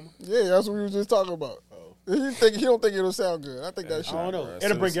and Drama? Yeah, that's what we was just talking about. He don't think it'll sound good. I think that shit. I don't know. bro.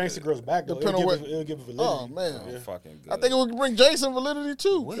 It'll bring So gangster girls back though. Depending on It'll give it validity. Oh man, Oh, fucking good. I think it would bring Jason validity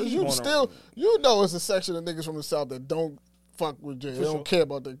too. What Because he you wanna- still, you know, it's a section of niggas from the South that don't fuck with Jay. They sure. don't care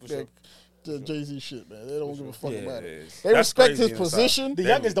about the sure. Jay-Z shit, man. They don't give a fuck Yeah, about it it. is. They That's respect crazy his in the South. position. The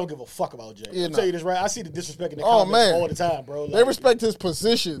youngest don't give a fuck about Jay. Yeah, I'll nah. tell you this right. I see the disrespect in the Oh, comments man. all the time, bro. They respect his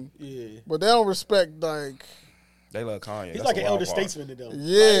position, Yeah. but they don't respect like. They love Kanye. He's That's like the an elder wild part. statesman to them.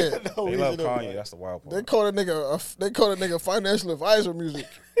 Yeah. Like, no They reason love to- Kanye. That's the wild part. They call that nigga financial advisor music.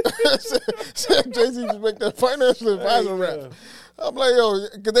 Said Jay-Z just make that financial advisor rap. I'm like, yo,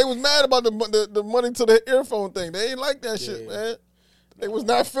 because they was mad about the money to the earphone thing. They ain't like that shit, man. They was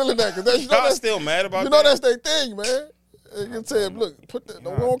not feeling that because Y'all still mad about you that? know that's their thing, man. They can say, look, we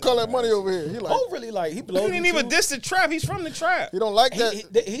don't call that money over here. He like, Oh, really? Like he He blows didn't me even too. diss the trap. He's from the trap. he don't like that. He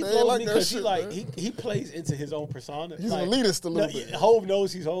They ain't blows like me that because shit, he like man. he plays into his own persona. He's like, an elitist a little bit. Hove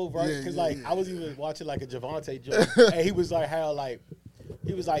knows he's Hove, right? Yeah, Because yeah, like yeah. I was even watching like a Javante joke, and he was like, how like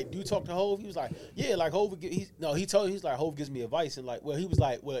he was like, do you talk to Hove? He was like, yeah, like Hove. He's like Hove gives me advice, and like, well, he was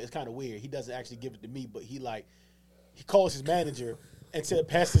like, well, it's kind of weird. He doesn't actually give it to me, but he calls his manager and said,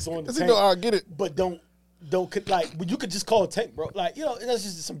 pass this on to Because he Tank, know I'll get it. but don't like you could just call Tank, bro. Like that's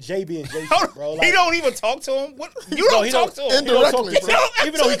just some JB and J Hold shit, bro. on. Like, he don't even talk to him. What? You no, don't he talk to him. He don't talk Indirectly, to bro. him.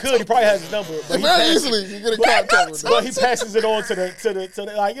 Even though he could, he probably has his number. But he Very passes- easily, you get a contact with But him. he passes it on to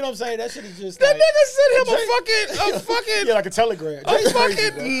the like, you know what I'm saying? That shit is just That like, nigga sent him a fucking yeah, like a telegram. a Jay's crazy,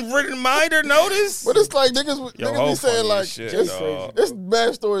 bro. fucking reminder notice. But it's like niggas Yo, be Hov saying funny like, as shit, Jay's dog. it's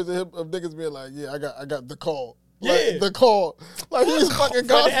mad stories of niggas being like, yeah, I got the call. Like, Yeah. the call. Like he's fucking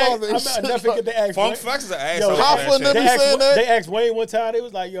Godfather and I shit. never forget they asked. Funk Wayne- Flex is an Yo, asshole. Hoffa and them They be saying that? they asked Wayne one time. They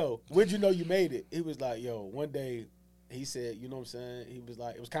was like, "Yo, when'd you know you made it?" He was like, "Yo, one day." He said, "You know what I'm saying?" He was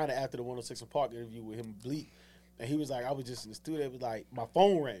like, it was kind of after the 106 and Park interview with him and Bleak, And he was like, I was just in the studio. It was like, my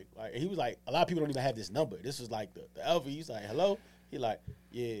phone rang. Like, and he was like, a lot of people don't even have this number. This was like the Alpha. He's like, hello? He like,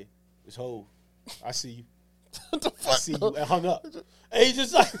 yeah, it's Hov. I see you. What the fuck? I see you. And hung up. And he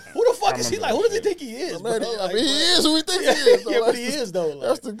just like, who the fuck is he? Like, who does he think he is? Man, bro? I Like, mean, he is who he thinks he is. yeah, but he is though.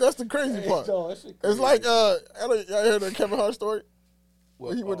 Like, That's the crazy part. so, that shit It's crazy. like y'all heard the Kevin Hart story.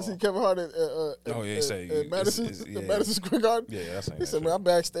 What, He went to see Kevin Hart at he say at Madison, yeah. Madison Square Garden. Yeah, that's He said, man, I'm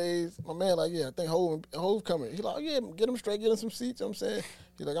backstage. My man, like, yeah, I think Hov coming. He like, oh, yeah, get him straight, get him some seats. You know what I'm saying?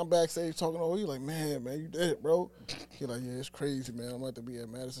 He like, I'm backstage talking to Hov. He like, man, you did it, bro. He like, yeah, it's crazy, man. I'm about to be at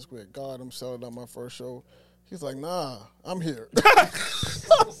Madison Square Garden. I'm selling out my first show. He's like, nah, I'm here.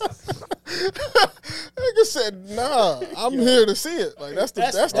 Nigga said, nah, I'm here to see it. Like, that's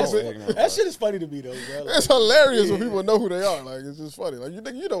that shit is funny to me though, bro. Like, it's hilarious when people know who they are. Like, it's just funny. Like,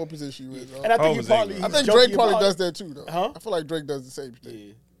 you know what position you in. and I think Hov he partly. is I he's think joking Drake probably about does it. that too, though. Huh? I feel like Drake does the same thing.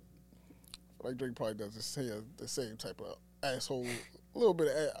 Yeah. I feel like Drake probably does the same type of asshole. A little bit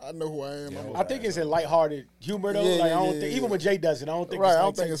of, I know who I am. I'm I think it's in lighthearted humor though. Yeah, like I don't yeah, think yeah. even when Jay does it, I don't think Right, it's I like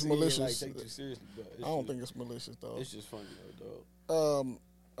don't think it's taken- malicious. Like, take too seriously, but I don't think it's malicious, though. it's just funny though,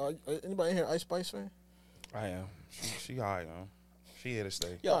 dog. Anybody in here Ice Spice fan? I am. She alright, man. She here to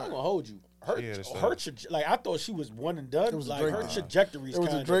stay. Yo, I'm gonna hold you. Her, Yeah, that's like I thought she was one and done. It was a Like Drake- her trajectory is It was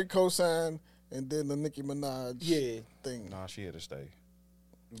kind a Drake cosign and then the Nicki Minaj Yeah. thing. Nah, she here to stay.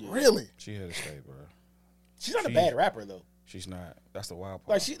 Really? She here to stay, bro. She's not a She- bad rapper though. She's not. That's the wild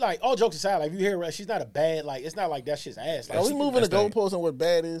part. Like she like all jokes aside, like if you hear her, she's not a bad. Like it's not like that shit's ass. Like Are we she- moving the that's goalposts on what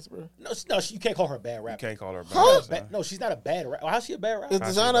bad is, bro? No, you can't call her a bad you rapper. can't call her bad. Huh? son. No, she's not a bad rapper. How's she a bad rapper? Is How's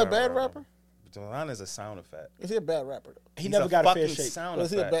she Designer a bad rapper? rapper? Designer's a sound effect. Is he a bad rapper, though? He He's never got a fair fucking shake. sound Or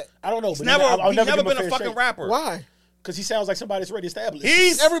is he a effect. bad? I don't know. He's But never, I'll he's never never give him been a fucking shake. rapper. Why? Because he sounds like somebody that's already established.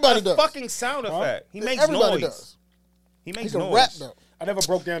 He's Everybody a does. fucking sound effect. He makes Everybody noise. does. He He makes can noise. rap, though. I never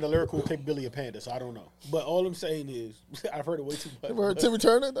broke down the lyrical capability of Panda, so I don't know. But all I'm saying is, I've heard it way too much. You ever heard Timmy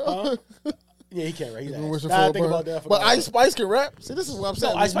Turner, though? Yeah, he can't rap. He's Been ass. wishing Nah, I for think a about burn. that. I But forgot Ice about Spice can rap? See, this is what I'm that.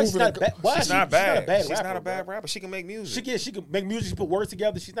 saying. No, We Ice Spice is moving not the- bad. Why? She's not She's bad. not a bad She's rapper. not a bad bro. rapper. She can make music. She can make music. She put words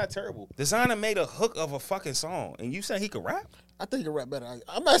together. She's not terrible. Designer made a hook of a fucking song, and you saying he could rap? I think he can rap better.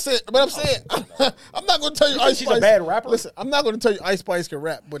 I'm not saying, but I'm saying, I'm not going to tell you think Ice she's Spice. a bad rapper? Listen, I'm not going to tell you Ice Spice can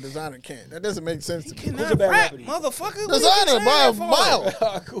rap, but Designer can't. That doesn't make sense to me. Cannot a bad rap, rapper to you? motherfucker. What Designer are you by a saying that for?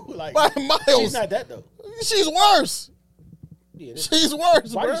 mile. Cool. Like By miles. she's not that though. She's worse. Yeah, that's- She's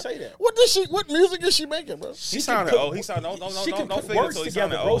worse, Why do bro. you say that? What music is she making, bro? He She sounded can old. put- He sounded She can don't put figure words until he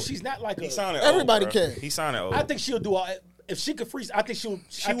together, sounded bro. old. She's not like He a. sounded Everybody old, bro. can. He sounded old. I think she'll do. If she could freestyle, I think she'll.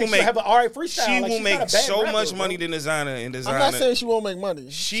 She I will think make- she'll have an alright freestyle. she Like, will she's not make a bad so rapper, much bro. money than Designer and Designer. I'm not saying she won't make money.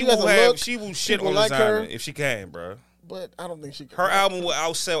 she has will a have. look. She will shit people on like Designer her. if she can, bro. But I don't think she can. Her rap. album will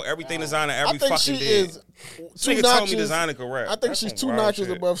outsell everything Designer I every think fucking she day. is This two nigga told me notches. Designer could rap. I think That's she's some two wild notches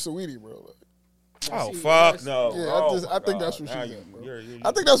shit. above Saweetie, bro. Oh See, fuck that's- no! Yeah, Oh, I think my that's what God. she's Now at, bro. you're-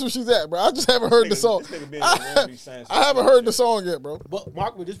 I think that's what she's at, bro. I just haven't heard the song. this nigga being won't be saying I haven't heard the song yet, bro. But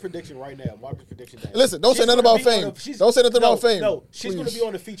mark with this prediction right now. Mark this prediction down. Listen, don't say She's nothing gonna about be on Fame. the- she's- Don't say nothing no, about Fame, No, she's going to please. be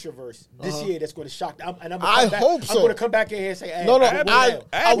on the feature verse this year. That's going to shock. And I'm gonna I come back, hope so. I'm going to come back in here and say, hey, No, no, I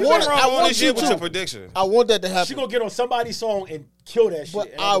I want this you shit with to. your prediction. I want that to She happen. going to get on somebody's song and kill that shit.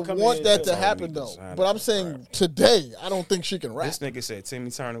 But and I I'm gonna come in want here that and to kill it. happen, though. Designer But I'm can saying rap. today, I don't think she can rap. This nigga said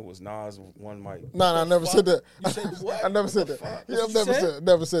Timmy Turner was Nas one mic. No, I never said that. You said what? I never said that. That's Yeah, what I've you never said? said.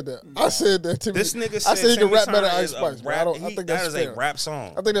 Never said that. I said that Timmy. This nigga I said said he can Timmy rap better Turner than Ice is a Spice, bro. rap- I think that that's is fair. a rap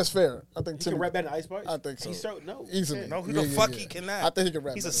song. I think that's fair. I think He Timmy can rap better than Ice Spice? I think so. He's so, no. Easily. No, who Yeah, the yeah, fuck yeah. he cannot? I think he can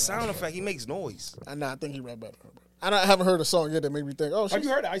rap He's better a than sound Ice effect. He makes noise. Spice. I think he rap better. I haven't heard a song yet that made me think, oh, Have she's,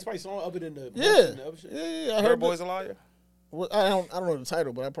 you heard the Ice Spice song other than the yeah. and the other shit? Yeah, I Her heard boy's a liar. I don't know the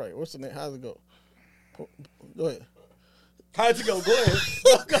title, but I probably, what's the name? How's it go? Go ahead. How'd you go? Go ahead.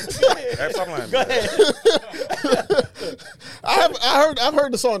 Go ahead. Hey, stop lying. Go ahead. I've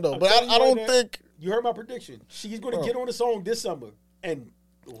heard the song though, but telling you I don't right now, think. You heard my prediction. She's going to Bro. get on the song this summer and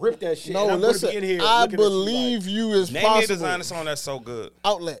rip that shit. No, and I'm gonna listen. be in here I looking at you believe you is Name me a possible. designer song that's so good.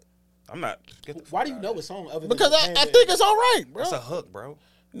 Outlet. I'm not. Get the like, why fuck do you out know of a song other than Because I Panda? think it's all right, bro. That's a hook, bro.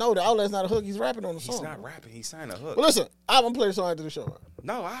 No, the outlet's not a hook. He's rapping on the He's song. not rapping. He's saying a hook. Well, listen, I'm gonna play the song after the show.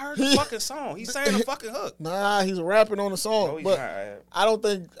 No, I heard the fucking song. He's saying a fucking hook. Nah, he's rapping on the song. No, he's but not. I don't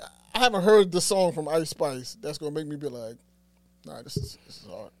think I haven't heard the song from Ice Spice that's gonna make me be like, nah, this is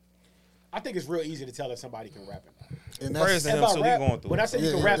hard. I think it's real easy to tell if somebody can rap or not. And Praise that's to And him, about so rap, he going through when it. I say you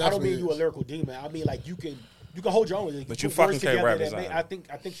Yeah, can yeah, rap, I don't definitely mean you a is. lyrical demon. I mean like you can hold your own. You But put you fucking words can't together rap that designer.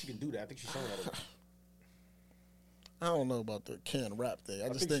 make- I think she can do that. I think she's shown that. already. I don't know about the can rap thing. I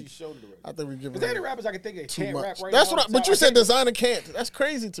just think she showed it already. I think we give Is there any rappers I can think of that too can't much. rap right That's now? what. But you I said can't- designer can't. That's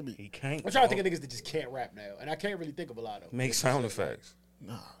crazy to me. He can't. I'm trying to think of niggas that just can't rap now, and I can't really think of a lot of them. Make sound effects.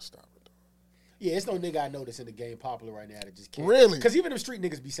 Nah, stop it. Yeah, it's no nigga I know that's in the game popular right now that just can't. Really? Because even them street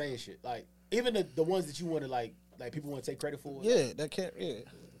niggas be saying shit. Like, even the ones that you want to, like people want to take credit for. Yeah, that can't, yeah.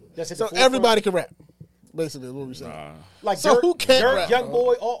 That's at So the forefront. everybody can rap. Basically, is what we saying. Like, So Dirk, who can't Dirk, rap, Young bro?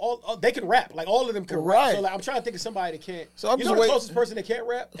 Boy, all they can rap. Like, all of them can rap. Right. So, like, I'm trying to think of somebody that can't. So I'm you just know the waiting- closest person that can't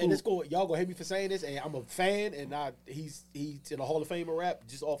rap? And it's cool. Y'all gonna hate me for saying this, and I'm a fan, and he's in the Hall of Fame of rap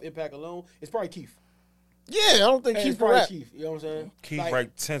just off impact alone. It's probably Keith. Yeah, I don't think And Keith it's can probably rap. Keith. You know what I'm saying? Keith Like,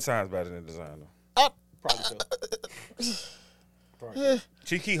 right 10 times better than Designer. Probably so. Probably Yeah.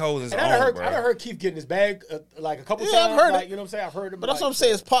 so. Keith holds his And own, I done bro. heard Keith getting his bag like a couple Yeah, times. I've heard like, it. you know what I'm saying? I've heard him. But that's what I'm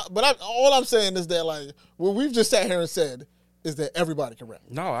saying. All I'm saying is that, like, what we've just sat here and said is that everybody can rap.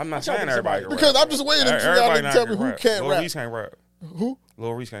 No, I'm not I'm trying saying to think everybody somebody- can Because rap. I'm just waiting for y'all Everybody to not tell me can who rap. can't Lil rap. Reese can't rap. Who?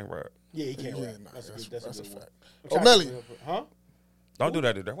 Lil Reese can't rap. Yeah, he can't Yeah, rap. nah, That's a that's good a one. fact. I'm trying to O'Malley. think of- Huh? Don't do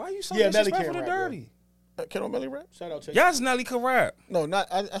that to Dirty. Why are you so Yeah, Melly disrespectful can't to rap, bro. Dirty? Can O'Malley rap? Shout out to Yes, Nelly can rap. No, not.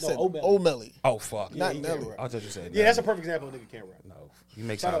 I said O'Malley. O'Malley. Oh, fuck. Not he can't Nelly. rap. I thought you said Yeah, that's a Nelly. perfect example of a nigga can't rap. No, he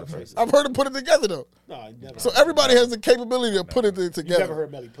makes Shout sound out to effects. I've heard him put it together though. No, I never. So everybody has the capability to put it You together. never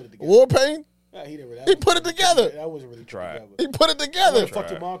heard Melly put it together. Warpaint, Nah, he never. He put it together. That wasn't really Tried. together. he put it together. Fuck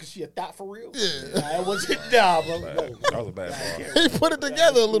your mom because she a thot for real. Yeah. Nah, that wasn't. Nah, bro. No. That was a bad ball. He put it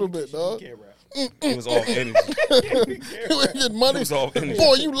together a little bit, dog. He can't rap. It was off energy. You ain't getting money. It was all energy.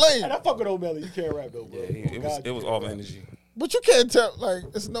 Boy, you lame. And I fuck with O'Malley. You can't rap though, bro. Yeah, it was off energy. But you can't tell.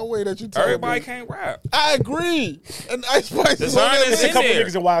 Like, there's no way that you tell. Everybody me. can't rap. I agree. And Ice Spice is on Design that is There's a list. couple there.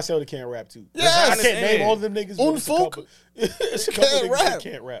 niggas in YSL that can't rap too. Yes. I Design can't is name in. all of them niggas. But it's a Unfunk couple. It's a couple can't niggas that rap.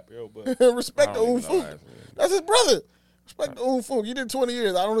 can't rap, yo. But Respect I the don't even know Unfunk. that. That's his brother. Respect the Unfunk. You did 20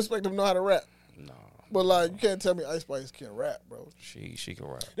 years. I don't expect him to know how to rap. No, But, like, you can't tell me Ice Spice can't rap, bro. she can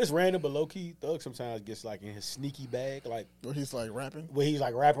rap. this random but low key Thug sometimes gets like in his sneaky bag, like Or he's, like, rapping. where he's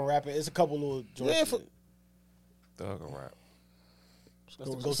like rapping. It's a couple little joints. Yeah, that- Thug can rap. that's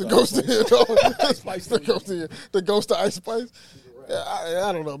the It's the ghost ghost of of Ice Spice. the ghost of Ice Spice. Yeah,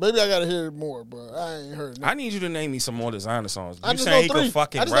 I don't know. Maybe I gotta hear it more, but I ain't heard it. I need you to name me some more designer songs. I You just saying know he three. could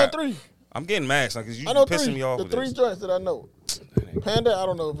fucking I just rap? know three. I'm getting mad because you I know pissing three. me off The with three this. joints that I know. Panda, I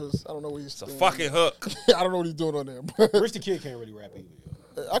don't know what he's It's a doing. fucking hook. I don't know what he's doing on there. But Rich the Kid can't really rap either.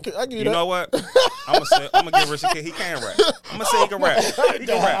 Yo. I give you You that. know what? I'm gonna give Rich a kid. He can rap. I'm gonna say he can rap. He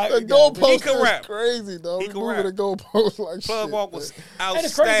can rap. The goalpost He can is rap. crazy, though. He He can moving rap. the goalpost like Plug shit. walk was And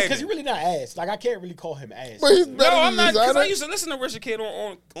it's crazy because he's outstanding. really not ass. Like I can't really call him ass. But he's No, better I'm than not because Designer. I used to listen to Rich Kid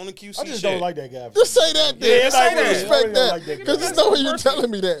on the QC. I just shit. don't like that guy. Just say that, Yeah, then. say I that. respect I really don't that. like that Because guy. there's no way you're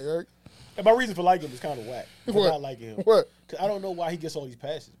telling me that. Right? And my reason for liking him is kind of whack. For What? not liking him. What? Because I don't know why he gets all these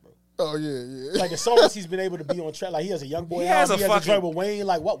passes, bro. Oh, yeah. Like the songs he's been able to be on track. Like he has a young boy He album. has a He has a fucking- joint with Wayne.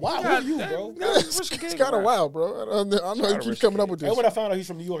 Like what? Why? Who are you, bro? It's kind of wild, bro. I know he keeps coming up with this. And when I found out he's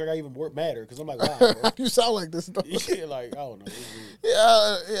from New York, I got even more madder because I'm like, wow, bro. You sound like this, though. Yeah, like I don't know. It's weird.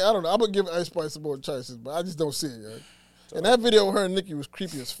 Yeah, I don't know. I'm gonna give Ice Spice some more choices, but I just don't see it. Right? And that video with her and Nicki was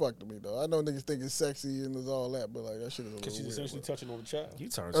creepy as fuck to me, though. I know niggas think it's sexy and there's all that, but like that shit is a Because she's little weird. essentially touching on the child. You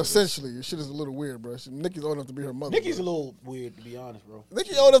turned to this. Essentially, this shit is a little weird, bro. Nicki's old enough to be her mother. Nicki's a bro. little weird, to be honest, bro.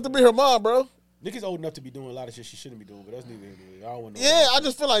 Nicki old enough to be her mom, bro. Nicki's old enough to be doing a lot of shit she shouldn't be doing, but that's neither here nor there. I don't want to know. Yeah, I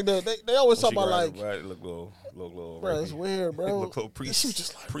just feel like they always talk She about grabbed like, it, look little. bro, it's weird, bro. Look little priest. She was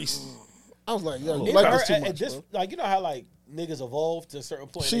just like, priest. I was like, yo, you Even like her this too at much, this, bro. like you know how like niggas evolve to a certain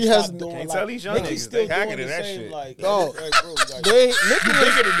point. She They has- stop doing Can't like tell these young Nicki's niggas, still they hacking doing to the that same, shit. like, Dog. like, bro, like, They Nicki you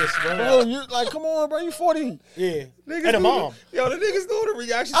bigger than this, bro. bro, you like, come on, bro, you 40. Yeah, Niggas and a do mom. Yo, the niggas doing the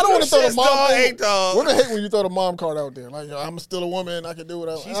reaction. I don't want to throw the mom dog. thing. Hey, dog. Women hate when you throw the mom card out there. Like, yo, I'm still a woman. I can do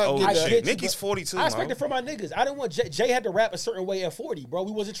whatever. She's I old get as that. shit. get you, Nicki's but 42, I expect man. it from my niggas. I didn't want Jay had to rap a certain way at 40, bro.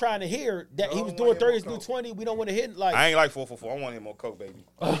 We wasn't trying to hear that he No, was I doing want him 30s, more do coke. 20. We don't want to hit like. I ain't like 444. I want him more coke, baby.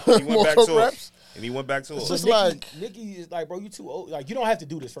 He More went back coke to raps? it. And he went back to It's it. just Nicki, like- Nicki is like, bro, you too old. Like you don't have to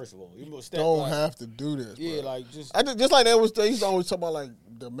do this. First of all, you know, step, Don't like, have to do this. Yeah, bro. like just. I just like that was they used to always talk about like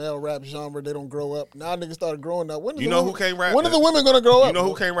the male rap genre. They don't grow up. Now niggas started growing up. When is You the know women- who can't rap? When are the women gonna grow up? You know who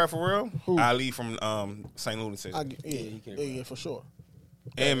bro? can't rap for real? Who? Ali from St. Lunatic. Yeah, for sure.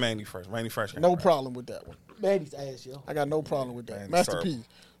 And Mandy Fresh. Mandy Fresh can't No rap. problem with that one. Man, he's ass, yo. I got no problem with that. Man, Master syrup. P.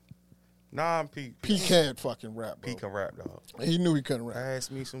 Nah, P. P can't fucking rap, bro. P can rap, dog. He knew he couldn't rap.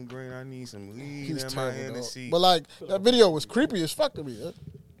 Pass me some green. I need some weed He's in my terrible, dog. Hennessy. But like that video was creepy as fuck to me. It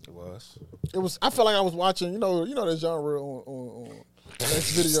was. It was. I felt like I was watching. You know that genre on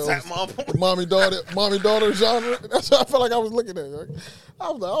next video. That mom. Mommy daughter genre. That's what I felt like I was looking at. Like, I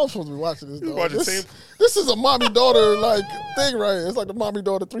was like, I was supposed to be watching this. Dog. watching This, same- this is a mommy daughter like thing right here. It's like the mommy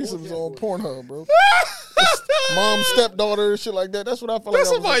daughter threesomes on Pornhub, bro. Mom stepdaughter shit like that. That's what I felt like. That's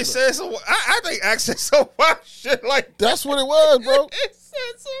I was somebody looking said at. so. I think Access so wild shit like that. That's what it was, bro. It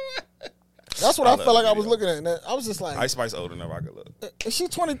said so. That's what I felt like I was looking at. And I was just like, Ice Spice older than I could look. She's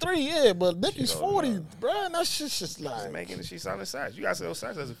 23, yeah, but Nicki's She 40, older. bro. And that shit's just like, She's selling sex. You got to sell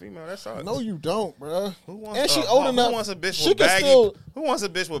sex as a female. That's all. no, you don't, bro. Who wants, and she old enough. Who wants a bitch she with can baggy? still. Who wants a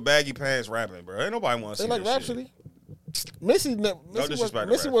bitch with baggy pants rapping, bro? Ain't nobody wants to They see like that Rhapsody. shit. Missy disrespect to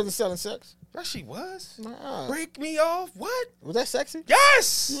Rhapsody. wasn't selling sex. Yes, she was. Nah. Break me off. What? Was that sexy?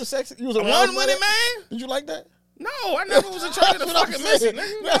 Yes. You was sexy. You was a One money man. Did you like that? No, I never was attracted to That's what I'm fucking Missy. saying.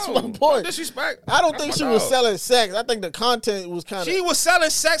 Nigga. That's No. my point. Don't disrespect. I don't That's think my she was dog. selling sex. I think the content was kind of. She was selling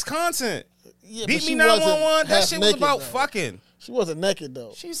sex content. Yeah, Beat but me she 911. wasn't That half shit was naked, about though. fucking. She wasn't naked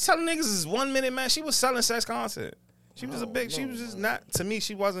though. She was telling niggas is 1 minute man. She was selling sex content. She was a big. She was just not. To me,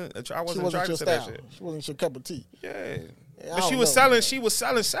 she wasn't. I She wasn't wasn't attracted your to that style. shit. She wasn't your cup of tea. Yeah. Yeah, I But she don't was know, selling. man. She was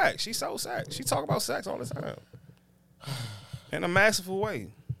selling sex. She sold sex. She talk about sex all the time, in a masterful way,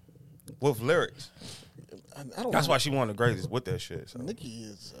 with lyrics. I don't That's know. why she won the greatest with that shit. So Nicki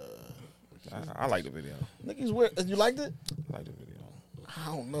is. I like the video. Nicki's weird. You liked it? I like the video.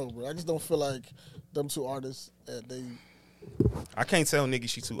 I don't know, bro. I just don't feel like them two artists. They. I can't tell Nicki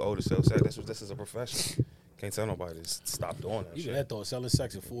she too old to sell sex. This is a profession. Can't tell nobody to stop doing that You shit. that thought selling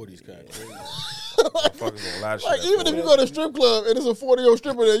sex in 40s, kind of crazy. Motherfuckers gonna lie to Like shit. even if you go to a strip club and there's a 40-year-old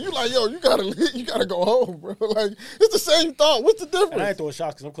stripper there, you like, yo, you gotta go home, bro. Like it's the same thought. What's the And I ain't difference? throwing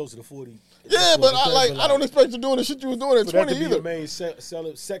shots because I'm closer to 40. Yeah, but I don't expect you doing the shit you was doing at for that 20 to be either. your main sex sale,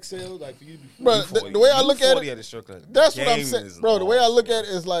 like for you to be Bro, the way I look at it, at the strip club. that's The what I'm game saying, is bro. The way I lost, look bro. at it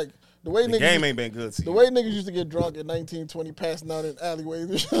is like the way The niggas. game ain't been good to The you. way niggas used to get drunk at 19, 20, passing out in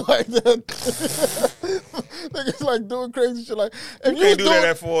alleyways and shit like that. Niggas like doing crazy shit like. If You can't do that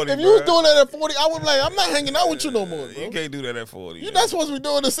at 40, If you was bruh. doing that at 40, I would be like, I'm not hanging out with you no more, bro. You can't do that at 40. You're not supposed to be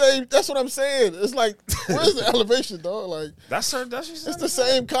doing the same. That's what I'm saying. It's like, where's the elevation, dog? Like, That's her. That's it's the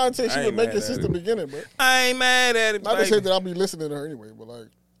same content she I been ain't mad making at since it. the beginning, bro. I ain't mad at it. Not to say baby. that I'll be listening to her anyway, but like,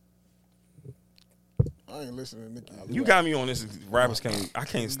 I ain't listening to Nicki. You got me on this. Rappers can't. I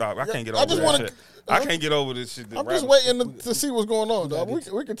can't stop. I can't get I over just that wanna- shit. I can't get over this shit. that I'm just rappers- waiting to see what's going on, dog.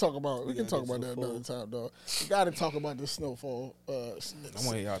 We can talk about that another time, dog. We got to talk about this Snowfall I want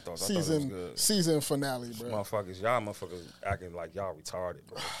to hear y'all thoughts. I thought it was good. season finale, bro. Y'all motherfuckers acting like y'all retarded,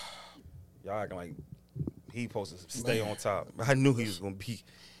 bro. Y'all acting like he supposed to stay on top. I knew he was gonna be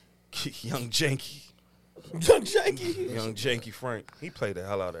young Janky. Young Janky. Young Janky Frank. He played the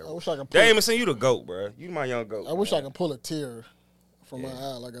hell out of that. I wish I could pull, Jameson, you the GOAT, bro. You my young GOAT. I wish I could pull a tear from my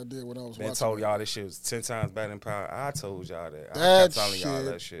eye like I did when I was Man watching. told it. y'all this shit was 10 times better than power. I told y'all that. I That kept telling y'all shit.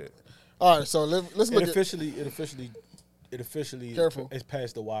 that shit. All right, so let's It look at. officially Careful. it's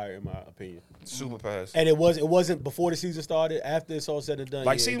past the wire in my opinion. Super pass. And it wasn't before the season started. After it's all said and done.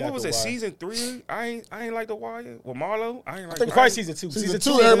 Like, yeah, see, got what was the it? wire. Season 3? I ain't like The Wire with Marlo. I ain't like. Probably season 2. Season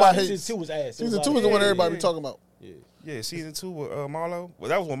two, two, everybody season hates. 2 was ass. Season 2 is the one everybody yeah. be talking about. Yeah, Yeah, season 2 with Marlo. Well,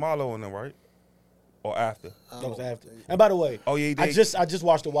 that was with Marlo in them, right? Or after? that was after. And by the way, Oh, yeah, I they- just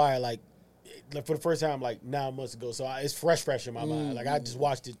watched The Wire like for the first time like 9 months ago. So it's fresh in my mind. Like I just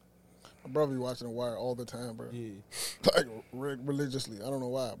watched it. My brother be watching The Wire all the time, bro. Yeah. Like religiously. I don't know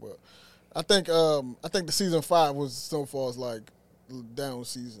why, but I think the season 5 was Snowfall's like down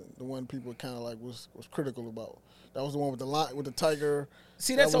season. The one people kind of like was critical about. That was the one with the lion, with the tiger.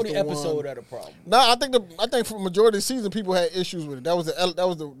 See, that's That was only the episode one. that a problem. Nah, I think for majority of the season people had issues with it. That was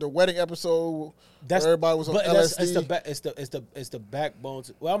the wedding episode. That's where everybody was on but LSD. it's the backbone.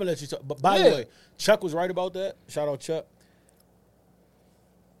 Well, I'm gonna let you talk. But by the Yeah. way, Chuck was right about that. Shout out Chuck.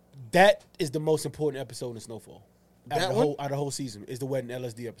 That is the most important episode in Snowfall. Out of the whole season is the wedding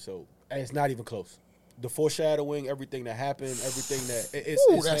LSD episode, and it's not even close. The foreshadowing, everything that happened, everything that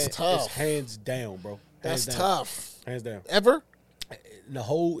it's that's tough. It's hands down, bro. That's Hands down. tough. Hands down. Ever? The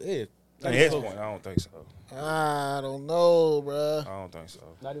whole At his point, I don't think so. I don't know, bruh. I don't think so.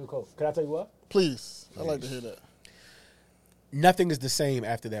 Not even close. Can I tell you what? Please, I'd like to hear that. Nothing is the same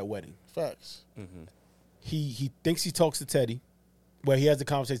after that wedding. Facts. He thinks he talks to Teddy. Well, he has the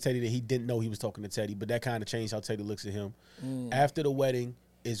conversation with Teddy that he didn't know he was talking to Teddy, but that kind of changed how Teddy looks at him. After the wedding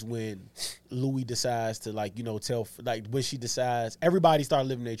is when Louis decides to tell when she decides everybody started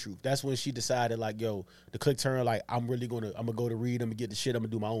living their truth. That's when she decided the click turned I'm gonna go to Reed, I'm gonna get the shit, I'm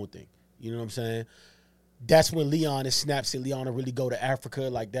gonna do my own thing. You know what I'm saying? That's when Leon is snaps and Leon will really go to Africa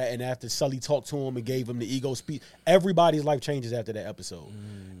like that. And after Sully talked to him and gave him the ego speech, everybody's life changes after that episode.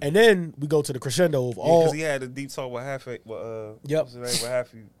 And then we go to the crescendo of all. Because he had a deep talk with Happy. Yep. What's his name? With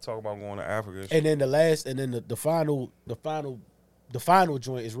Happy talking about going to Africa. And then the final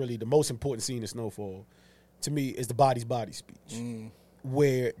joint is really the most important scene in Snowfall. To me, is the body's body speech,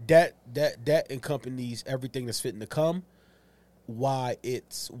 where that accompanies everything that's fitting to come. Why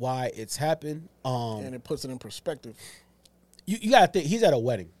it's happened. And it puts it in perspective. You gotta think he's at a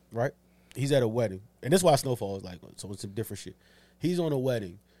wedding, right? He's at a wedding, and that's why Snowfall is like. So it's some different shit. He's on a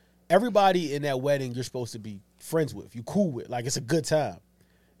wedding. Everybody in that wedding you're supposed to be friends with, you cool with, like it's a good time.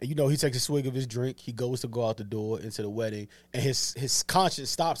 And you know, he takes a swig of his drink. He goes to go out the door into the wedding, and his conscience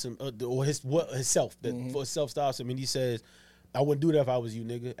stops him, or his self stops him, and he says, "I wouldn't do that if I was you,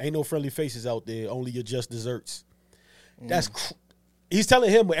 nigga. Ain't no friendly faces out there. Only your just desserts." He's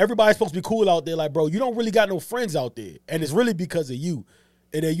telling him, but everybody's supposed to be cool out there. Like, bro, you don't really got no friends out there, and it's really because of you.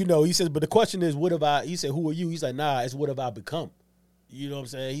 And then he says, but the question is, what have I? He said, who are you? He's like, nah, it's what have I become. You know what I'm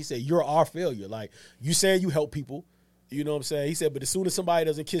saying? He said, you're our failure. Like, you saying you help people. You know what I'm saying? He said, but as soon as somebody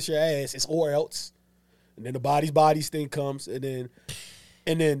doesn't kiss your ass, it's or else. And then the bodies thing comes. And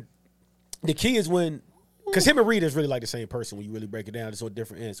then the key is when, because him and Rita is really like the same person when you really break it down. It's on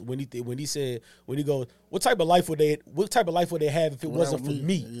different ends. When he goes, what type of life would they have if it wasn't for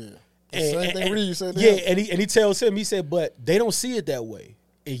me? Yeah. Same thing Reed said. Yeah, and he tells him, he said, but they don't see it that way.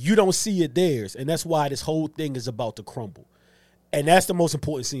 And you don't see it theirs. And that's why this whole thing is about to crumble. And that's the most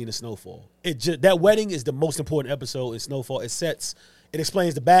important scene in Snowfall. That wedding is the most important episode in Snowfall. It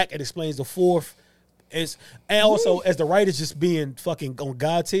explains the back, it explains the fourth. And also, as the writers just being fucking on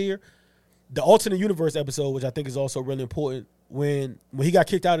God tier, the alternate universe episode, which I think is also really important, when he got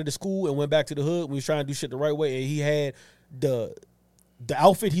kicked out of the school and went back to the hood, when he was trying to do shit the right way, and he had the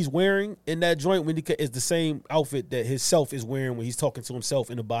outfit he's wearing in that joint is the same outfit that his self is wearing when he's talking to himself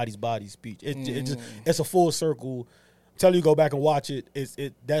in the body speech. It's a full circle. Tell you go back and watch it.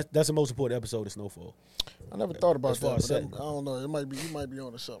 That's the most important episode of Snowfall. I never thought about that. But I don't know. You might be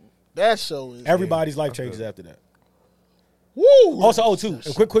onto something. That show is everybody's life changes after that. Woo! Also, a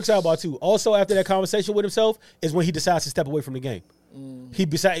quick sidebar too. Also, after that conversation with himself is when he decides to step away from the game. He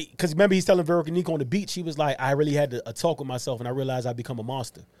decided, because remember he's telling Veronique on the beach, he was like, I really had a talk with myself and I realized I become a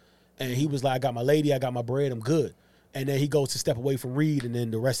monster. And he was like, I got my lady, I got my bread, I'm good. And then he goes to step away from Reed, and then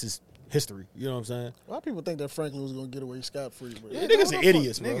the rest is history. You know what I'm saying? A lot of people think that Franklin was going to get away scot-free. Yeah, niggas are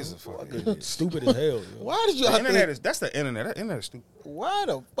idiots, bro. Niggas are fucking idiots. Stupid as hell. Yo. Why did y'all think... That's the internet. That internet is stupid. Why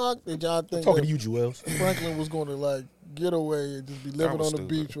the fuck did y'all think I'm talking to you, Joels. Franklin was going to, like, get away and just be living on the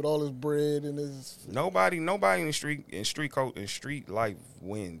beach with all his bread and his... Nobody in the street life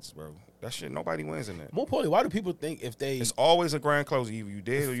wins, bro. That shit, nobody wins in that. More importantly, why do people think if they... It's always a grand close. Either you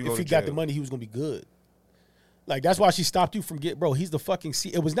did or you go to jail. If he got the money, he was going to be good. Like, that's why she stopped you from bro, he's the fucking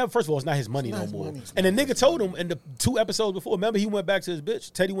It was never, first of all, it's not his money no more. And the nigga told him in the 2 episodes before, remember he went back to his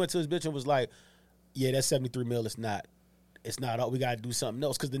bitch? Teddy went to his bitch and was like, yeah, that 73 mil, it's not all, we got to do something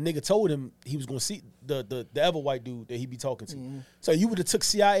else. Because the nigga told him he was going to see the other white dude that he be talking to. Mm-hmm. So you would have took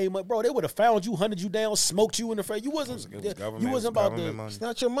CIA money, bro, they would have found you, hunted you down, smoked you in the face. You wasn't about to. It's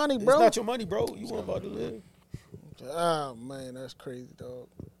not your money, bro. It's not your money, bro. You weren't about to live. Oh, man, that's crazy, dog.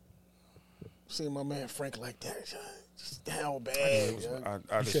 Seeing my man Frank like that, just down bad.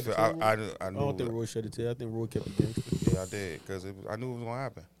 I just feel I knew. I don't think Roy shed it to you. I think Roy kept it gangster. Yeah, I did, because I knew it was gonna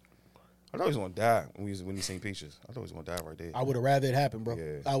happen. I thought he was gonna die when he seen Peaches. I thought he was gonna die right there. I would have rather it happen, bro.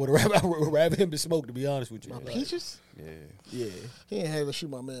 Yeah. I would rather him to smoke, to be honest with you. My Peaches? Yeah. He ain't had to shoot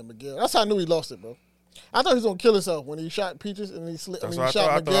my man Miguel. That's how I knew he lost it, bro. I thought he was gonna kill himself when he shot Peaches and he shot Miguel.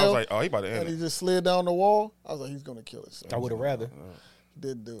 I thought I was like, oh, he about to end it. And he just slid down the wall. I was like, he's gonna kill himself. I would have rather.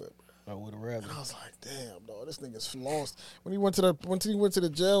 Didn't do it. I would have rather. I was like, damn, dog, this nigga's lost. When he went to the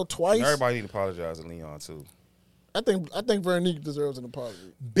jail twice. And everybody need to apologize to Leon too. I think Veronique deserves an apology.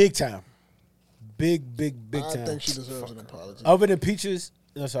 Big time. Big time. I think she deserves an apology. Other than Peaches,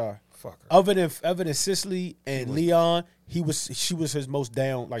 no, sorry. Fuck her. Other than Cicely and Leon, she was his most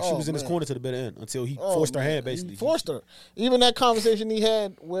down. Like, she was in his corner to the bitter end until he forced her hand, basically. He forced her. Even that conversation he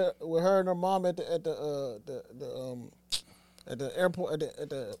had with her and her mom at the airport at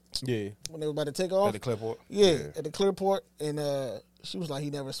the when they were about to take off at the Clearport. Yeah, at the Clearport, and she was like, he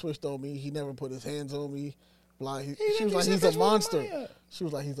never switched on me. He never put his hands on me. She was like, he's a monster. She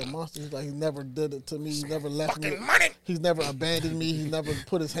was like, he's a monster. He's like, he never did it to me. He never left me. Money. He's never abandoned me. He never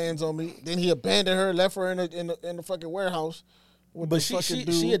put his hands on me. Then he abandoned her, left her in the fucking warehouse. But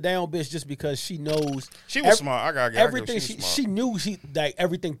she a down bitch just because she knows she was smart. I got everything. She knew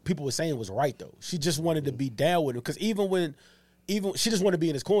everything people were saying was right though. She just wanted to be down with him because even she just wanted to be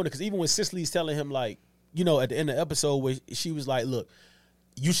in his corner because even when Cicely's telling him like, you know, at the end of the episode where she was like, look,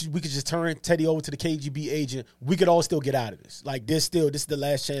 we could just turn Teddy over to the KGB agent. We could all still get out of this. Like this is the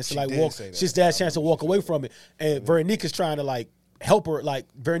last chance to like walk. She's the last chance to walk away from it. And Veronique is trying to like help her. Like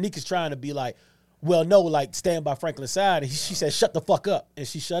Veronique is trying to be like, well, no, like stand by Franklin's side. And she said, shut the fuck up. And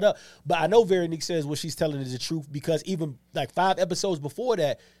she shut up. But I know Veronique says what she's telling is the truth because even like 5 episodes before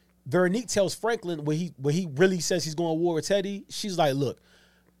that, Veronique tells Franklin when he really says he's going to war with Teddy, she's like, look,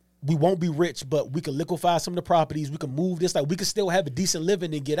 we won't be rich, but we can liquefy some of the properties. We can move this. Like, we can still have a decent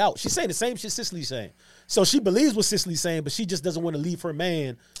living and get out. She's saying the same shit Cicely's saying. So she believes what Cicely's saying, but she just doesn't want to leave her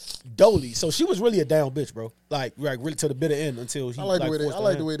man dolly. So she was really a down bitch, bro. Like really to the bitter end until he. I like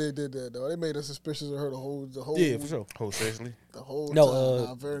the way they did that though. They made us suspicious of her the whole. Yeah, for sure. Whole Cicely. The whole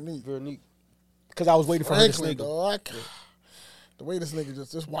time. Veronique. Because I was waiting for Franklin, her to dog. The way this nigga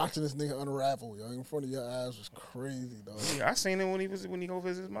just watching this nigga unravel, yo, in front of your eyes was crazy, dog. Yeah, I seen it when he go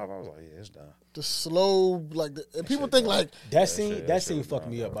visit his mom. I was like, yeah, it's done. The slow, like, and people think like that scene fucked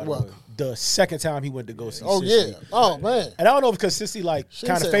me up. By the way, the second time he went to go see. Oh Cicely. yeah, oh man. And I don't know if because Sissy like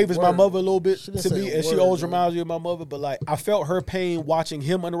kind of favors my mother a little bit to me, and she always reminds me of my mother. But like, I felt her pain watching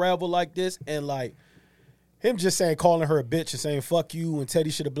him unravel like this, and like him just calling her a bitch and saying fuck you and Teddy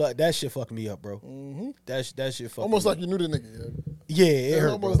should have blood. That shit fucked me up, bro. Mm-hmm. That shit fucked almost me like up. you knew the nigga. Yeah, it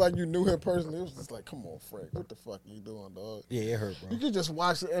hurt, almost bro. like you knew him personally. It was just like, come on, Frank, what the fuck are you doing, dog? Yeah, it hurt, bro. You could just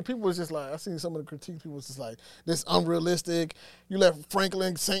watch it, and people was just like, I seen some of the critiques. People was just like, this unrealistic. You let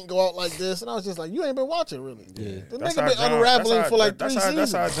Franklin Saint go out like this, and I was just like, you ain't been watching really. Yeah, the nigga been unraveling for like 3 seasons.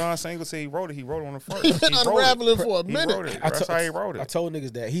 That's how John Saint said he wrote it. He wrote it on the first. He been unraveling for a minute. He wrote it. That's how he wrote it. I told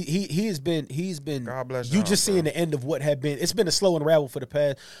niggas that he's been. God bless you John, just seeing the end of what had been. It's been a slow unravel for the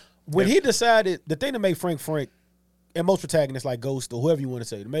past. When he decided, the thing that made Frank, and most protagonists like Ghost or whoever you want to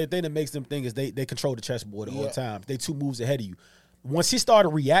say, the thing that makes them think is they control the chessboard at all times. They 2 moves ahead of you. Once he started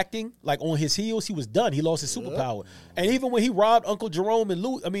reacting like on his heels, he was done. He lost his superpower. And even when he robbed Uncle Jerome and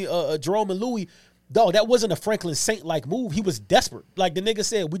Louis, dog, that wasn't a Franklin Saint-like move. He was desperate. Like the nigga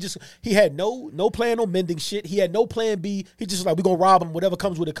said, he had no plan on mending shit. He had no plan B. He just was like, we gonna rob him. Whatever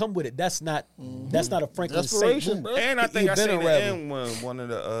comes with it, come with it. That's not a Franklin Saint move. Bro. And I think I seen the end when one of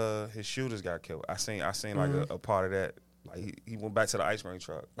the his shooters got killed. I seen like a part of that. Like he went back to the ice cream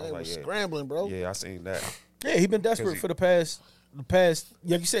truck. I was like, yeah, scrambling, bro. Yeah, I seen that. Yeah, he been desperate for the past,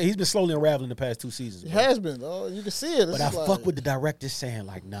 like you said, he's been slowly unraveling the past 2 seasons. He has been, though. You can see it. But I fuck with the directors saying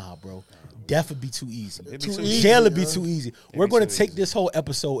like, nah, bro. Death would be too easy. Easy, jail would be too easy. We're going to take this whole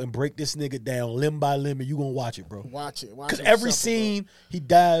episode and break this nigga down limb by limb, and you going to watch it, bro. Watch it. Because every scene, he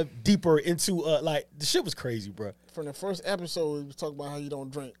dived deeper into, like, the shit was crazy, bro. From the first episode, he was talking about how you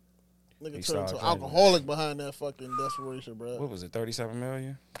don't drink. Nigga turned into an alcoholic behind that fucking desperation, bro. What was it, 37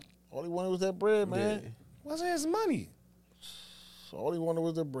 million? All he wanted was that bread, man. Yeah. Wasn't his money. So all he wanted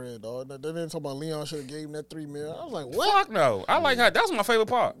was the bread, dog. They didn't talk about Leon should have gave him that $3 million. I was like, what? Fuck no. I like how, that's my favorite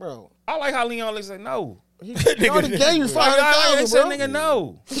part. Bro. I like how Leon looks like, no. He already gave you $500,000, They said, bro. nigga,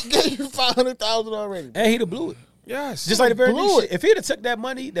 no. He gave you $500,000 already. And he'd have blew it. Yes. Just like the Veronique blew shit. If he'd have took that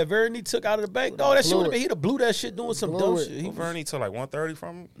money that Veronique took out of the bank, dog, that shit would have been, he'd have blew that shit doing some dumb shit. Veronique took like 130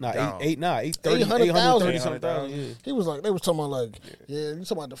 from him? Nah, Down. 830 something. Yeah. He was like, they was talking about like, you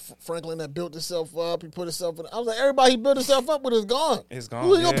talking about the Franklin that built himself up. He put himself in. I was like, everybody he built himself up with is gone. It's gone.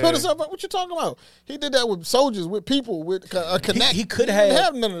 Who he gonna build himself up? What you talking about? He did that with soldiers, with people, with a connect. He could didn't have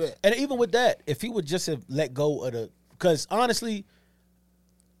have none of that. And even with that, if he would just have let go of because honestly,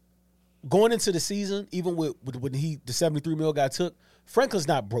 going into the season, even with when the $73 million got took, Franklin's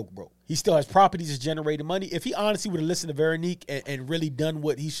not broke. He still has properties that's generating money. If he honestly would have listened to Veronique and really done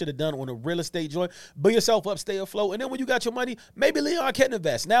what he should have done on a real estate joint, build yourself up, stay afloat, and then when you got your money, maybe Leon can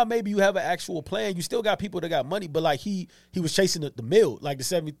invest. Now maybe you have an actual plan. You still got people that got money, but like he was chasing the mill, like the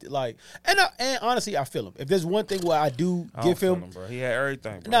 70, like and honestly, I feel him. If there's one thing where I do give him, bro. He had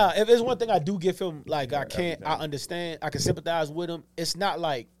everything. Bro. Nah, if there's one thing I do give him, like I understand, I can sympathize with him. It's not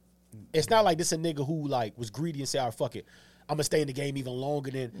like this a nigga who like was greedy and said, "All right, fuck it, I'm gonna stay in the game even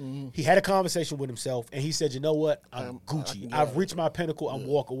longer." Than he had a conversation with himself and he said, "You know what? I'm Gucci. I've reached my pinnacle. I'm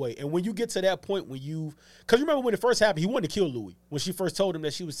walk away." And when you get to that point, because you remember when it first happened, he wanted to kill Louis. When she first told him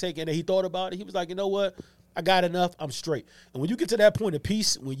that she was taking it, he thought about it. He was like, "You know what? I got enough. I'm straight." And when you get to that point of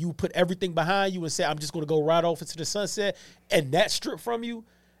peace, when you put everything behind you and say, "I'm just gonna go right off into the sunset," and that stripped from you,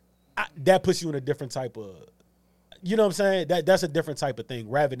 that puts you in a different type of. You know what I'm saying? That's a different type of thing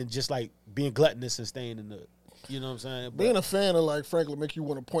rather than just like being gluttonous and staying in the, you know what I'm saying? But being a fan of like Franklin make you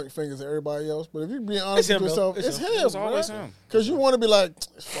want to point fingers at everybody else. But if you being honest with yourself, it's him. It's always him. Because you want to be like,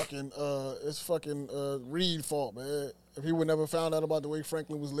 it's fucking Reed's fault, man. If he would never found out about the way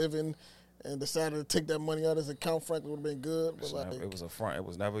Franklin was living and decided to take that money out of his account, Franklin would have been good. But it was a front. It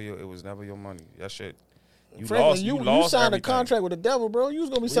was never your money. That shit. Franklin, you signed everything. A contract with the devil, bro. You was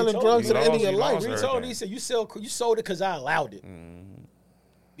gonna be selling drugs to the end of your life. He said you sold it because I allowed it. Mm-hmm.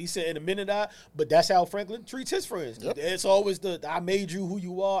 He said in a minute but that's how Franklin treats his friends. Yep. It's always I made you who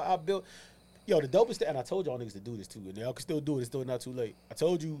you are. I built. Yo, the dopest thing, and I told y'all niggas to do this too, and y'all can still do it. It's still not too late. I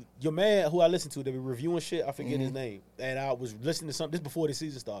told you, your man who I listened to, they be reviewing shit. I forget his name, and I was listening to something this before the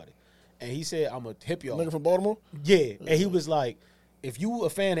season started, and he said, "I'm gonna hip y'all." Nigga from Baltimore. Yeah, and he was like, if you a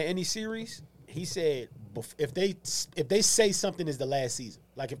fan of any series, he said if they say something is the last season,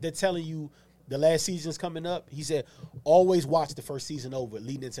 like if they're telling you the last season's coming up, he said always watch the first season over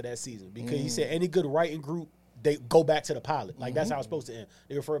leading into that season, because he said any good writing group, they go back to the pilot. Like that's how it's supposed to end.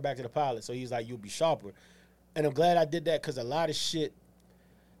 They refer back to the pilot. So he's like, you'll be sharper. And I'm glad I did that, because a lot of shit,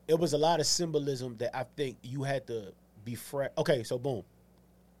 it was a lot of symbolism that I think you had to be fresh. Okay, so boom.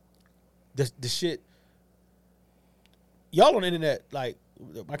 The shit, y'all on the internet, like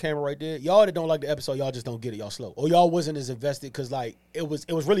my camera right there, y'all that don't like the episode, y'all just don't get it. Y'all slow. Or y'all wasn't as invested, because like it was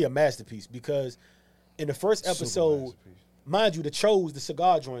really a masterpiece, because in the first episode, mind you, the Chose, the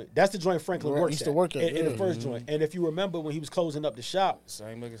cigar joint, that's the joint Franklin worked at in the first joint. And if you remember when he was closing up the shop,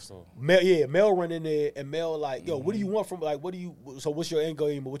 same liquor store. Mel run in there, and Mel like, yo, what do you want from, like, what's your end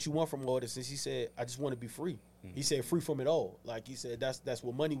game, or what you want from all this? And he said, I just want to be free. He said, free from it all. Like he said, that's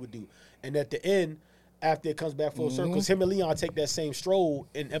what money would do. And at the end, after it comes back full circle, because him and Leon take that same stroll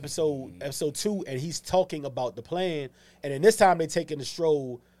in episode 2, and he's talking about the plan. And then this time they taking the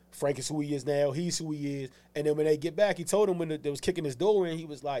stroll. Frank is who he is now. He's who he is. And then when they get back, he told him when they was kicking his door in, he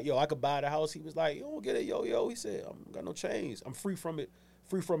was like, yo, I could buy the house. He was like, you don't get it, yo. He said, I got no chains. I'm free from it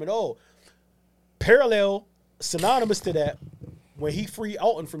all. Parallel, synonymous to that, when he freed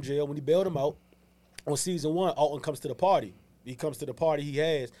Alton from jail, when he bailed him out, on season 1, Alton comes to the party. He comes to the party he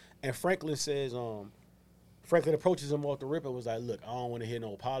has, and Franklin says, Franklin approaches him off the rip and was like, look, I don't want to hear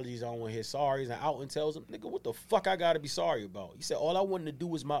no apologies. I don't want to hear sorries. And Alton tells him, nigga, what the fuck I got to be sorry about? He said, all I wanted to do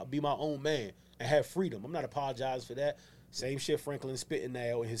was be my own man and have freedom. I'm not apologizing for that. Same shit Franklin spitting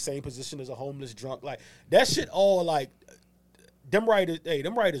now in his same position as a homeless drunk. Like, that shit all, like, them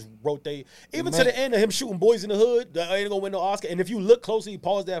writers wrote even to the end of him shooting Boys in the Hood, they ain't gonna win no Oscar. And if you look closely,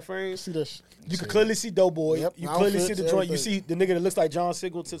 pause that frame, you can clearly see Doughboy. Yep, you clearly see the joint. You see the nigga that looks like John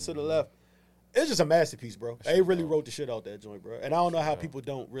Singleton to the left. It's just a masterpiece, bro. They really wrote the shit out that joint, bro. And I don't know how people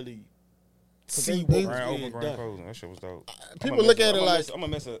don't really see what was being done. That shit was dope. People look at it like I'm gonna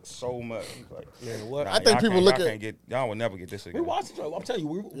miss it so much. Like, what? I think people look at y'all will never get this again. We watched it. I'm telling you,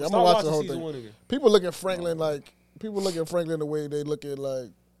 we I'm gonna watch the whole season thing. 1 again. People look at Franklin the way they look at like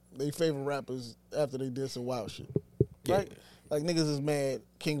they favorite rappers after they did some wild shit, right? Yeah. Like niggas is mad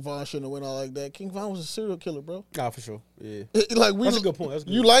King Von shouldn't have went out like that. King Von was a serial killer, bro. Nah, for sure. Yeah. Like that's a good point. That's a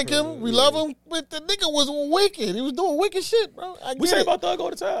good you like him, we love him, but the nigga was wicked. He was doing wicked shit, bro. We say about Thug all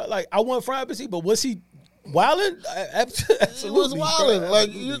the time. Like I want privacy, but was he wilding? Absolutely. He was wilding. Like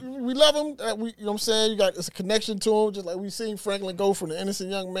we love him. You know what I'm saying? It's a connection to him. Just like we seen Franklin go from the innocent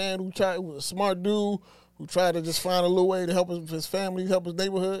young man who was a smart dude who tried to just find a little way to help his family, help his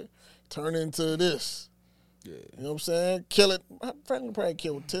neighborhood, turn into this. Yeah. You know what I'm saying? Kill it. Franklin probably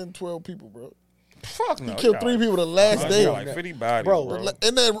killed 10, 12 people, bro. Fuck no. He killed 3 people the last day. Like 50 bodies, bro.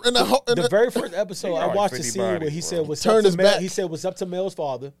 In the very first episode, I watched the scene where he said what's up to Mel's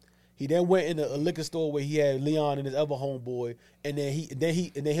father. He then went in a liquor store where he had Leon and his other homeboy, and then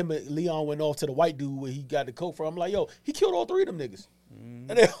him and Leon went off to the white dude where he got the coke from. I'm like, yo, he killed all 3 of them niggas, and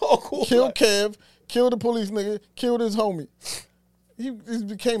they all cool. Killed Kev, killed the police nigga, killed his homie. He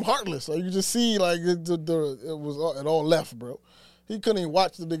became heartless. Like you just see, like it all left, bro. He couldn't even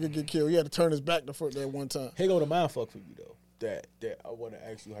watch the nigga get killed. He had to turn his back that one time. Here go the mindfuck for you though. That I want to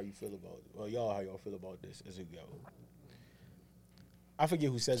ask you how you feel about it. Well, y'all, how y'all feel about this as it go. I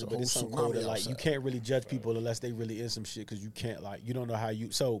forget who says it, but it's something called like you can't really judge people unless they really in some shit, because you can't, like, you don't know how you.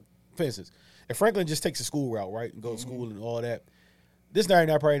 So, for instance, if Franklin just takes a school route, right, and go to school and all that, this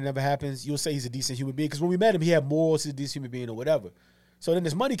probably never happens. You'll say he's a decent human being, because when we met him, he had morals, he's a decent human being or whatever. So then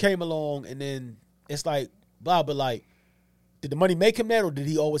this money came along, and then it's like, blah, but like, did the money make him that, or did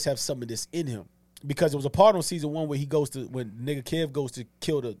he always have some of this in him? Because there was a part on season 1 where he goes to, when nigga Kev goes to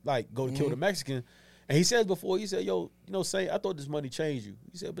kill the Mexican, and he says before, he said, yo, Saint, I thought this money changed you.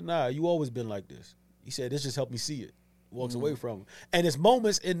 He said, but nah, you always been like this. He said, this just helped me see it. Walks away from him. And there's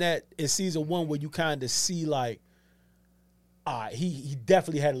moments in season 1 where you kind of see like, he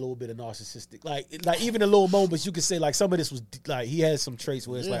definitely had a little bit of narcissistic, like even the little moments you could say like some of this was like he had some traits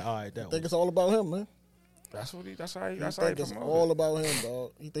where it's like, all right, I think it's all about him, man. That's how he it's all about him,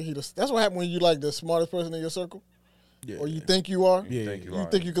 dog. You think that's what happened when you like the smartest person in your circle, or you think you are. Yeah, you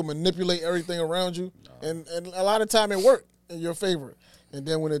think you can manipulate everything around you, and a lot of time it worked in your favor, and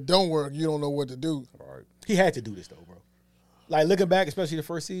then when it don't work, you don't know what to do. Right. He had to do this though, bro. Like looking back, especially the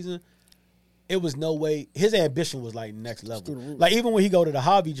first season. It was no way. His ambition was like next level. Like even when he go to the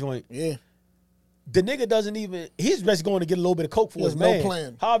Javi joint, the nigga doesn't even. He's just going to get a little bit of coke for his man. No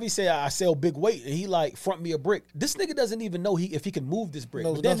plan. Javi said, "I sell big weight," and he like front me a brick. This nigga doesn't even know if he can move this brick.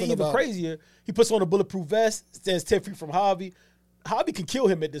 But then even crazier, he puts on a bulletproof vest, stands 10 feet from Javi. Javi can kill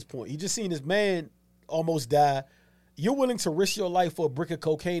him at this point. He just seen his man almost die. you're willing to risk your life for a brick of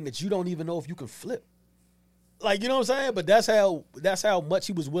cocaine that you don't even know if you can flip. Like, you know what I'm saying? But that's how much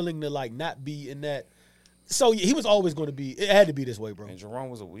he was willing to like not be in that. So he was always going to be. It had to be this way, bro. And Jerome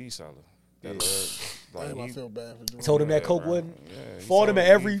was a weed seller. Damn, I feel bad for Jerome. Told him that coke wasn't. Fought him at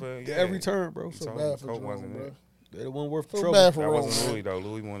every turn, bro. Feel bad for Jerome, bro. It wasn't worth the Feel trouble. bad for That Rome, wasn't man. Louis though.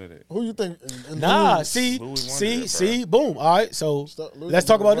 Louis wanted it. Who you think? Nah, Louis, see, boom. All right, so Louis let's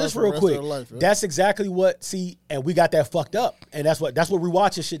talk about gonna this run real for the quick. rest of their life, yeah. That's exactly what. See, and we got that fucked up, and that's what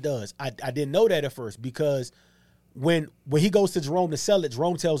rewatching shit does. I didn't know that at first because when he goes to Jerome to sell it,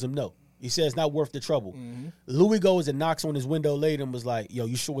 Jerome tells him no. He says it's not worth the trouble. Mm-hmm. Louis goes and knocks on his window later and was like, "Yo,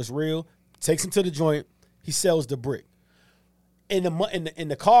 you sure it's real?" Takes him to the joint. He sells the brick. In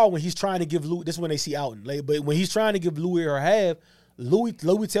the car when he's trying to give Louis, this is when they see Alton. But when he's trying to give Louis her half, Louis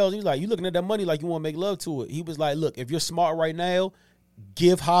tells him, he's like, you looking at that money like you want to make love to it. He was like, look, if you're smart right now,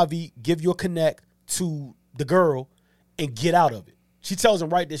 give your connect to the girl and get out of it. She tells him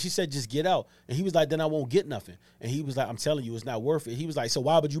right there, she said, just get out. And he was like, then I won't get nothing. And he was like, I'm telling you, it's not worth it. He was like, so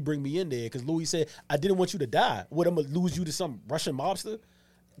why would you bring me in there? Because Louis said, I didn't want you to die. What, I'm going to lose you to some Russian mobster?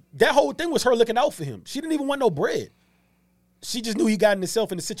 That whole thing was her looking out for him. She didn't even want no bread. She just knew he got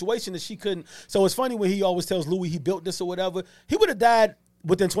himself in a situation that she couldn't. So it's funny when he always tells Louis he built this or whatever. He would have died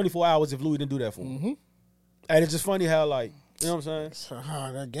within 24 hours if Louis didn't do that for him. Mm-hmm. And it's just funny how, like, you know what I'm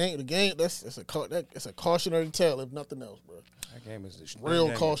saying? The game, it's a cautionary tale if nothing else, bro. That game is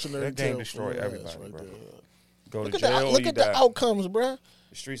cautionary tale. That game destroyed everybody, right bro. there. Go to Look jail. at the outcomes, bro.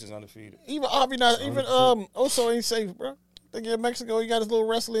 The streets is undefeated. Even Oso ain't safe, bro. They get Mexico. He got his little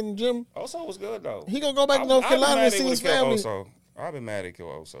wrestling gym. Oso was good though. He gonna go back to North Carolina and see his family. I've been mad at kill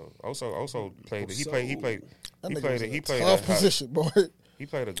Oso. Oso played it. He played tough position, boy. He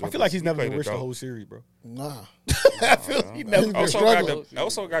played a good. I feel like he's never been rich the whole series, bro. Nah. I feel he never been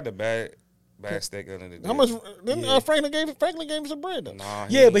Oso got the bad stick under the. How much? Franklin gave him some bread though. Nah,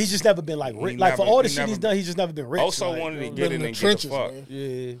 but he's just never been like rich. Like for all the shit he's done, he's just never been rich. Oso wanted to get in and get the fuck. Man.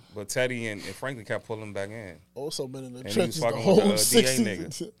 Yeah. But Teddy and Franklin kept pulling him back in. Oso been in the And he trenches was the fucking whole with the 60s. DA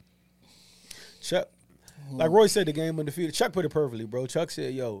nigga. Chuck, like Roy said, the game undefeated. Chuck put it perfectly, bro. Chuck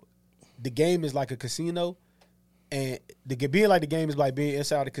said, "Yo, the game is like a casino, and being like the game is like being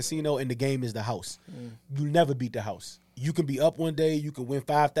inside a casino, and the game is the house. You never beat the house. You can be up one day, you can win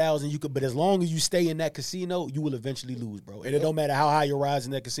 5,000, but as long as you stay in that casino, you will eventually lose, bro. And it don't matter how high you rise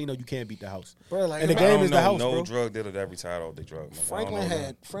in that casino, you can't beat the house. Bro, like, and the game is the house, no bro. drug dealer every time off the drug.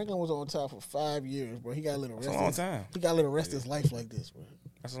 Franklin was on top for 5 years, bro. He got let That's a long time. He got let rest his life like this, bro.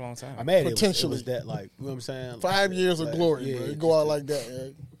 That's a long time. I'm mad Potentially. it was that, like, you know what I'm saying? 5 years of glory, yeah, bro. You go out like that,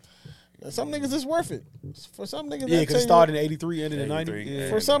 yeah. And some niggas it's worth it. For some niggas, Yeah, because it started in 83, ended in 90. 83, Yeah. yeah.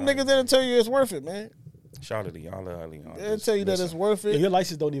 For some niggas, they'll tell you it's worth it, man. Shout out to y'all, Leon. They'll tell you that it's worth Yeah, it. your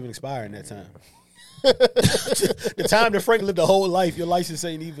license don't even expire in that time. The time that Frank lived the whole life, your license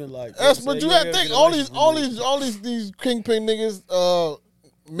ain't even like. But you gotta think all these kingpin niggas.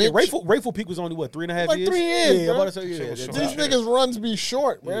 Mitch, Rayful Peak was only what 3.5 like years. 3 years. Yeah, bro. I'm about to say, yeah. These These niggas runs be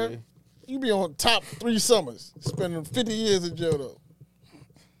short, bro. Yeah. You be on top 3 summers, spending 50 years in jail though.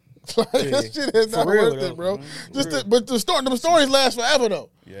 That shit is not real, worth though. it, bro. Mm-hmm. But the stories last forever though.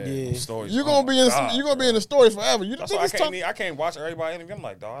 Yeah. Stories. You gonna be in the story forever. You That's why I can't watch everybody interview. I'm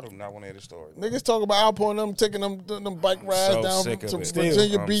like, dog, I do not want to hear the story. Niggas talk about Alpo and them taking them bike rides so down sick of to it.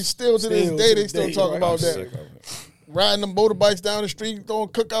 Virginia Beach. Still to this day, they still talk about that. Riding them motorbikes down the street, throwing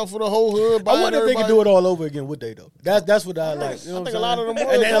cookouts for the whole hood. I wonder if they could do it all over again, would they though? That's what I like. You know I what think I'm a lot of them saying?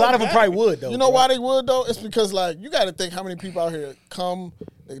 would. And a lot of them probably would though. You know why they would though? It's because like you got to think how many people out here come,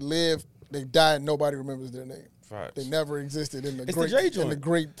 they live, they die, and nobody remembers their name. Facts. They never existed in the It's great the J joint.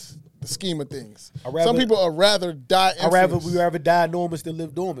 the scheme of things. rather- Some people would rather die. We rather die enormous than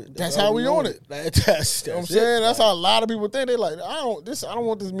live dormant. That's how we on it. That's You know what I'm saying? That's how a lot of people think. They're like, I don't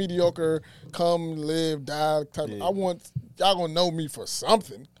want this mediocre come, live, die type. Yeah. I want y'all gonna know me for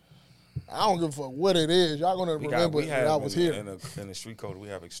something. I don't give a fuck what it is. Y'all gonna remember that I was here. In the street code, we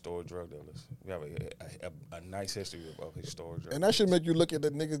have extorted drug dealers. We have a nice history of extorted drug. And that should make you look at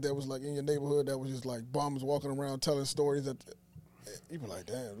the niggas that was like in your neighborhood that was just like bums walking around telling stories that you be like,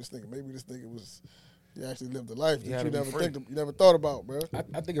 damn, maybe this nigga was he actually lived a life that you never thought about, bro.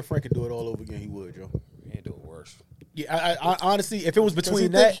 I think if Frank could do it all over again, he would, Joe. He ain't do it worse. Yeah, I honestly, if it was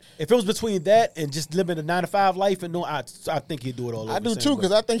between that and just living a 9-to-5 life, and I think he'd do it all over. I do too,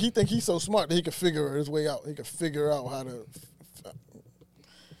 because I think he's so smart that he could figure his way out. He could figure out how to.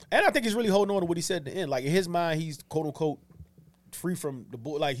 And I think he's really holding on to what he said at the end. Like in his mind, he's quote unquote free from the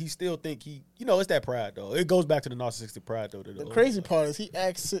boy. Like he still think it's that pride though. It goes back to the narcissistic pride though. The crazy part is he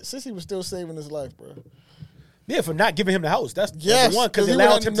asked since he was still saving his life, bro. Yeah, for not giving him the house. That's Yes, number one, because 'cause it he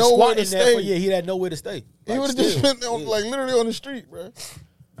allowed wouldn't him to have nowhere squat to in there. stay. He had nowhere to stay. He Like, would have just still, been on, yeah. like literally on the street, bro.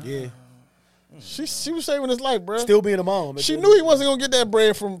 Yeah. She was saving his life, bro. Still being a mom. She knew he wasn't gonna get that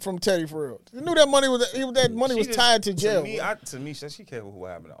bread from Teddy for real. She knew that money was She tied to just- jail. To me, she cared what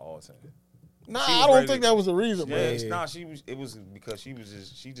happened to Alton. Nah, she was I don't ready- think that was the reason, bro. Yeah, nah, it was because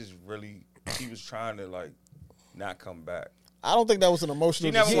she was trying to like not come back. I don't think that was an emotional.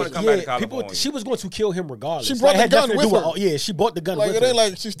 She never decision. wanted to come back to California. She was going to kill him regardless. She brought Like, the had gun nothing to with do her. Yeah, she brought the gun Like with it her. ain't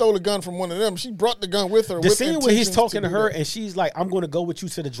like she stole a gun from one of them. She brought the gun with her. The with scene where he's intentions talking to do her that. and she's like, I'm going to go with you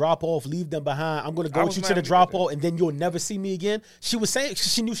to the drop off, leave them behind. I'm going to go I with was you mad to the when he drop did that. off, and then you'll never see me again. She was saying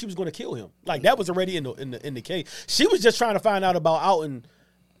she knew she was going to kill him. Like that was already in the case. She was just trying to find out about Alton.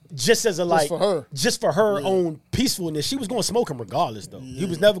 Just as a for her. just for her own peacefulness. She was going to smoke him regardless, though. He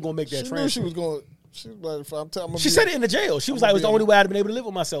was never going to make that She transfer. knew she was going. She was like, if I'm telling, She said it in the jail. She was like, it was the be only way I'd have been able to live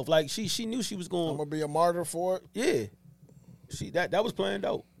with myself. Like she knew she was I'm going. gonna be a martyr for it. Yeah, that was planned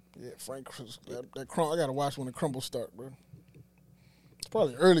out. Yeah, Frank, that crumble. I gotta watch when the crumbles start, bro. It's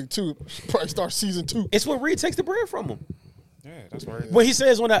probably early too. Probably start season 2. It's when Reed takes the bread from him. Yeah, that's right. When he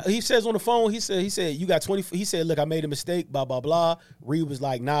says on the phone, he said you got 20. He said, look, I made a mistake. Blah blah blah. Reed was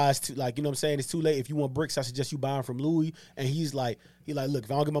like, nah, it's too, like, you know what I'm saying, it's too late. If you want bricks, I suggest you buy them from Louis. And he's like, look,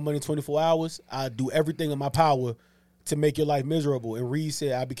 if I don't get my money in 24 hours, I do everything in my power to make your life miserable. And Reed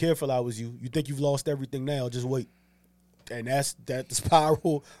said, I'd be careful. I was you. You think you've lost everything now? Just wait. And that's the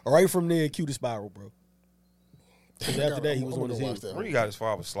spiral. Right from there, cue the spiral, bro. Because after that, he was on his head. Where you got his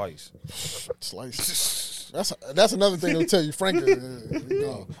father Slice? Slice. That's another thing they'll tell you. Frank.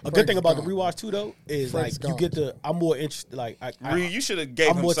 A good thing about the rewatch too, though, is Frank's like you get the. I'm more interested. Like Reed, you should have gave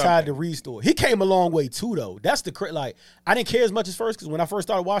I'm him more something. tied to Reed's story. He came a long way too, though. That's the like. I didn't care as much as first because when I first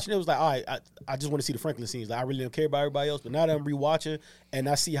started watching it, it was like, all right, I just want to see the Franklin scenes. Like I really don't care about everybody else. But now that I'm rewatching and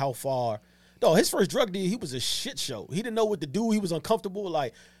I see how far. No, his first drug deal, he was a shit show. He didn't know what to do. He was uncomfortable.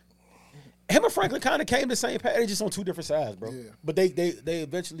 Like him and Franklin kind of came the same path. They just on two different sides, bro. Yeah. But they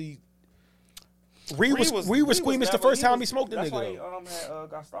eventually. Reed was squeamish the first time he smoked the that's nigga. That's why he had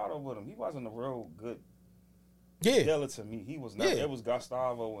Gustavo with him. He wasn't a real good Yeah. dealer to me. He was never. Yeah. It was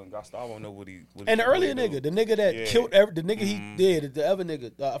Gustavo, and Gustavo know what he. And the earlier really nigga, do. the nigga that Yeah. killed the nigga he did, the other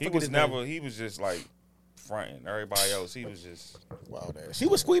nigga. I He forget was his name. never. He was just like fronting everybody else. He was just. Wow, that He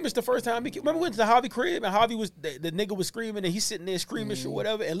was squeamish the first time. Remember we went to the Javi crib and Javi was the nigga was screaming and he's sitting there screaming or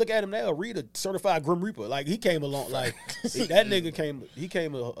whatever. And look at him now, Reed a certified Grim Reaper. Like he came along, like that nigga came. He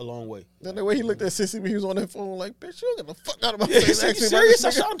came a long way. Then the way he looked at Sissy when he was on that phone, like, bitch, you don't give a fuck out of my Yeah, face. he's like, Actually, serious? I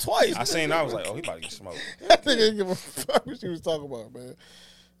about this shot him twice. I seen. I was like, oh, he about to get smoked. That nigga didn't give a fuck what she was talking about, man.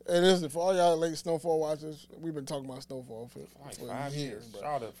 And listen, for all y'all late Snowfall watchers, we've been talking about Snowfall for Like for 5 years. bro.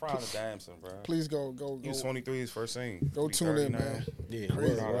 Shout out to Damson, bro. Please go. He was 23 his first scene. Go He tune 30 in, now. man. Yeah,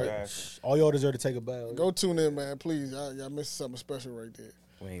 Crazy, Shout out right? to Damson. all y'all deserve to take a bow. Go tune in, man. Please, y'all missed something special right there.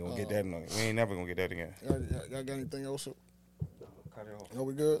 We ain't gonna get that. We ain't never gonna get that again. Y'all got anything else? Cut it off. Are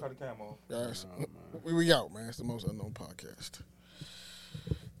we good? Cut the camera off. Guys, we out, man. It's the most unknown podcast.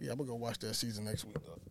 Yeah, I'm gonna go watch that season next week, though.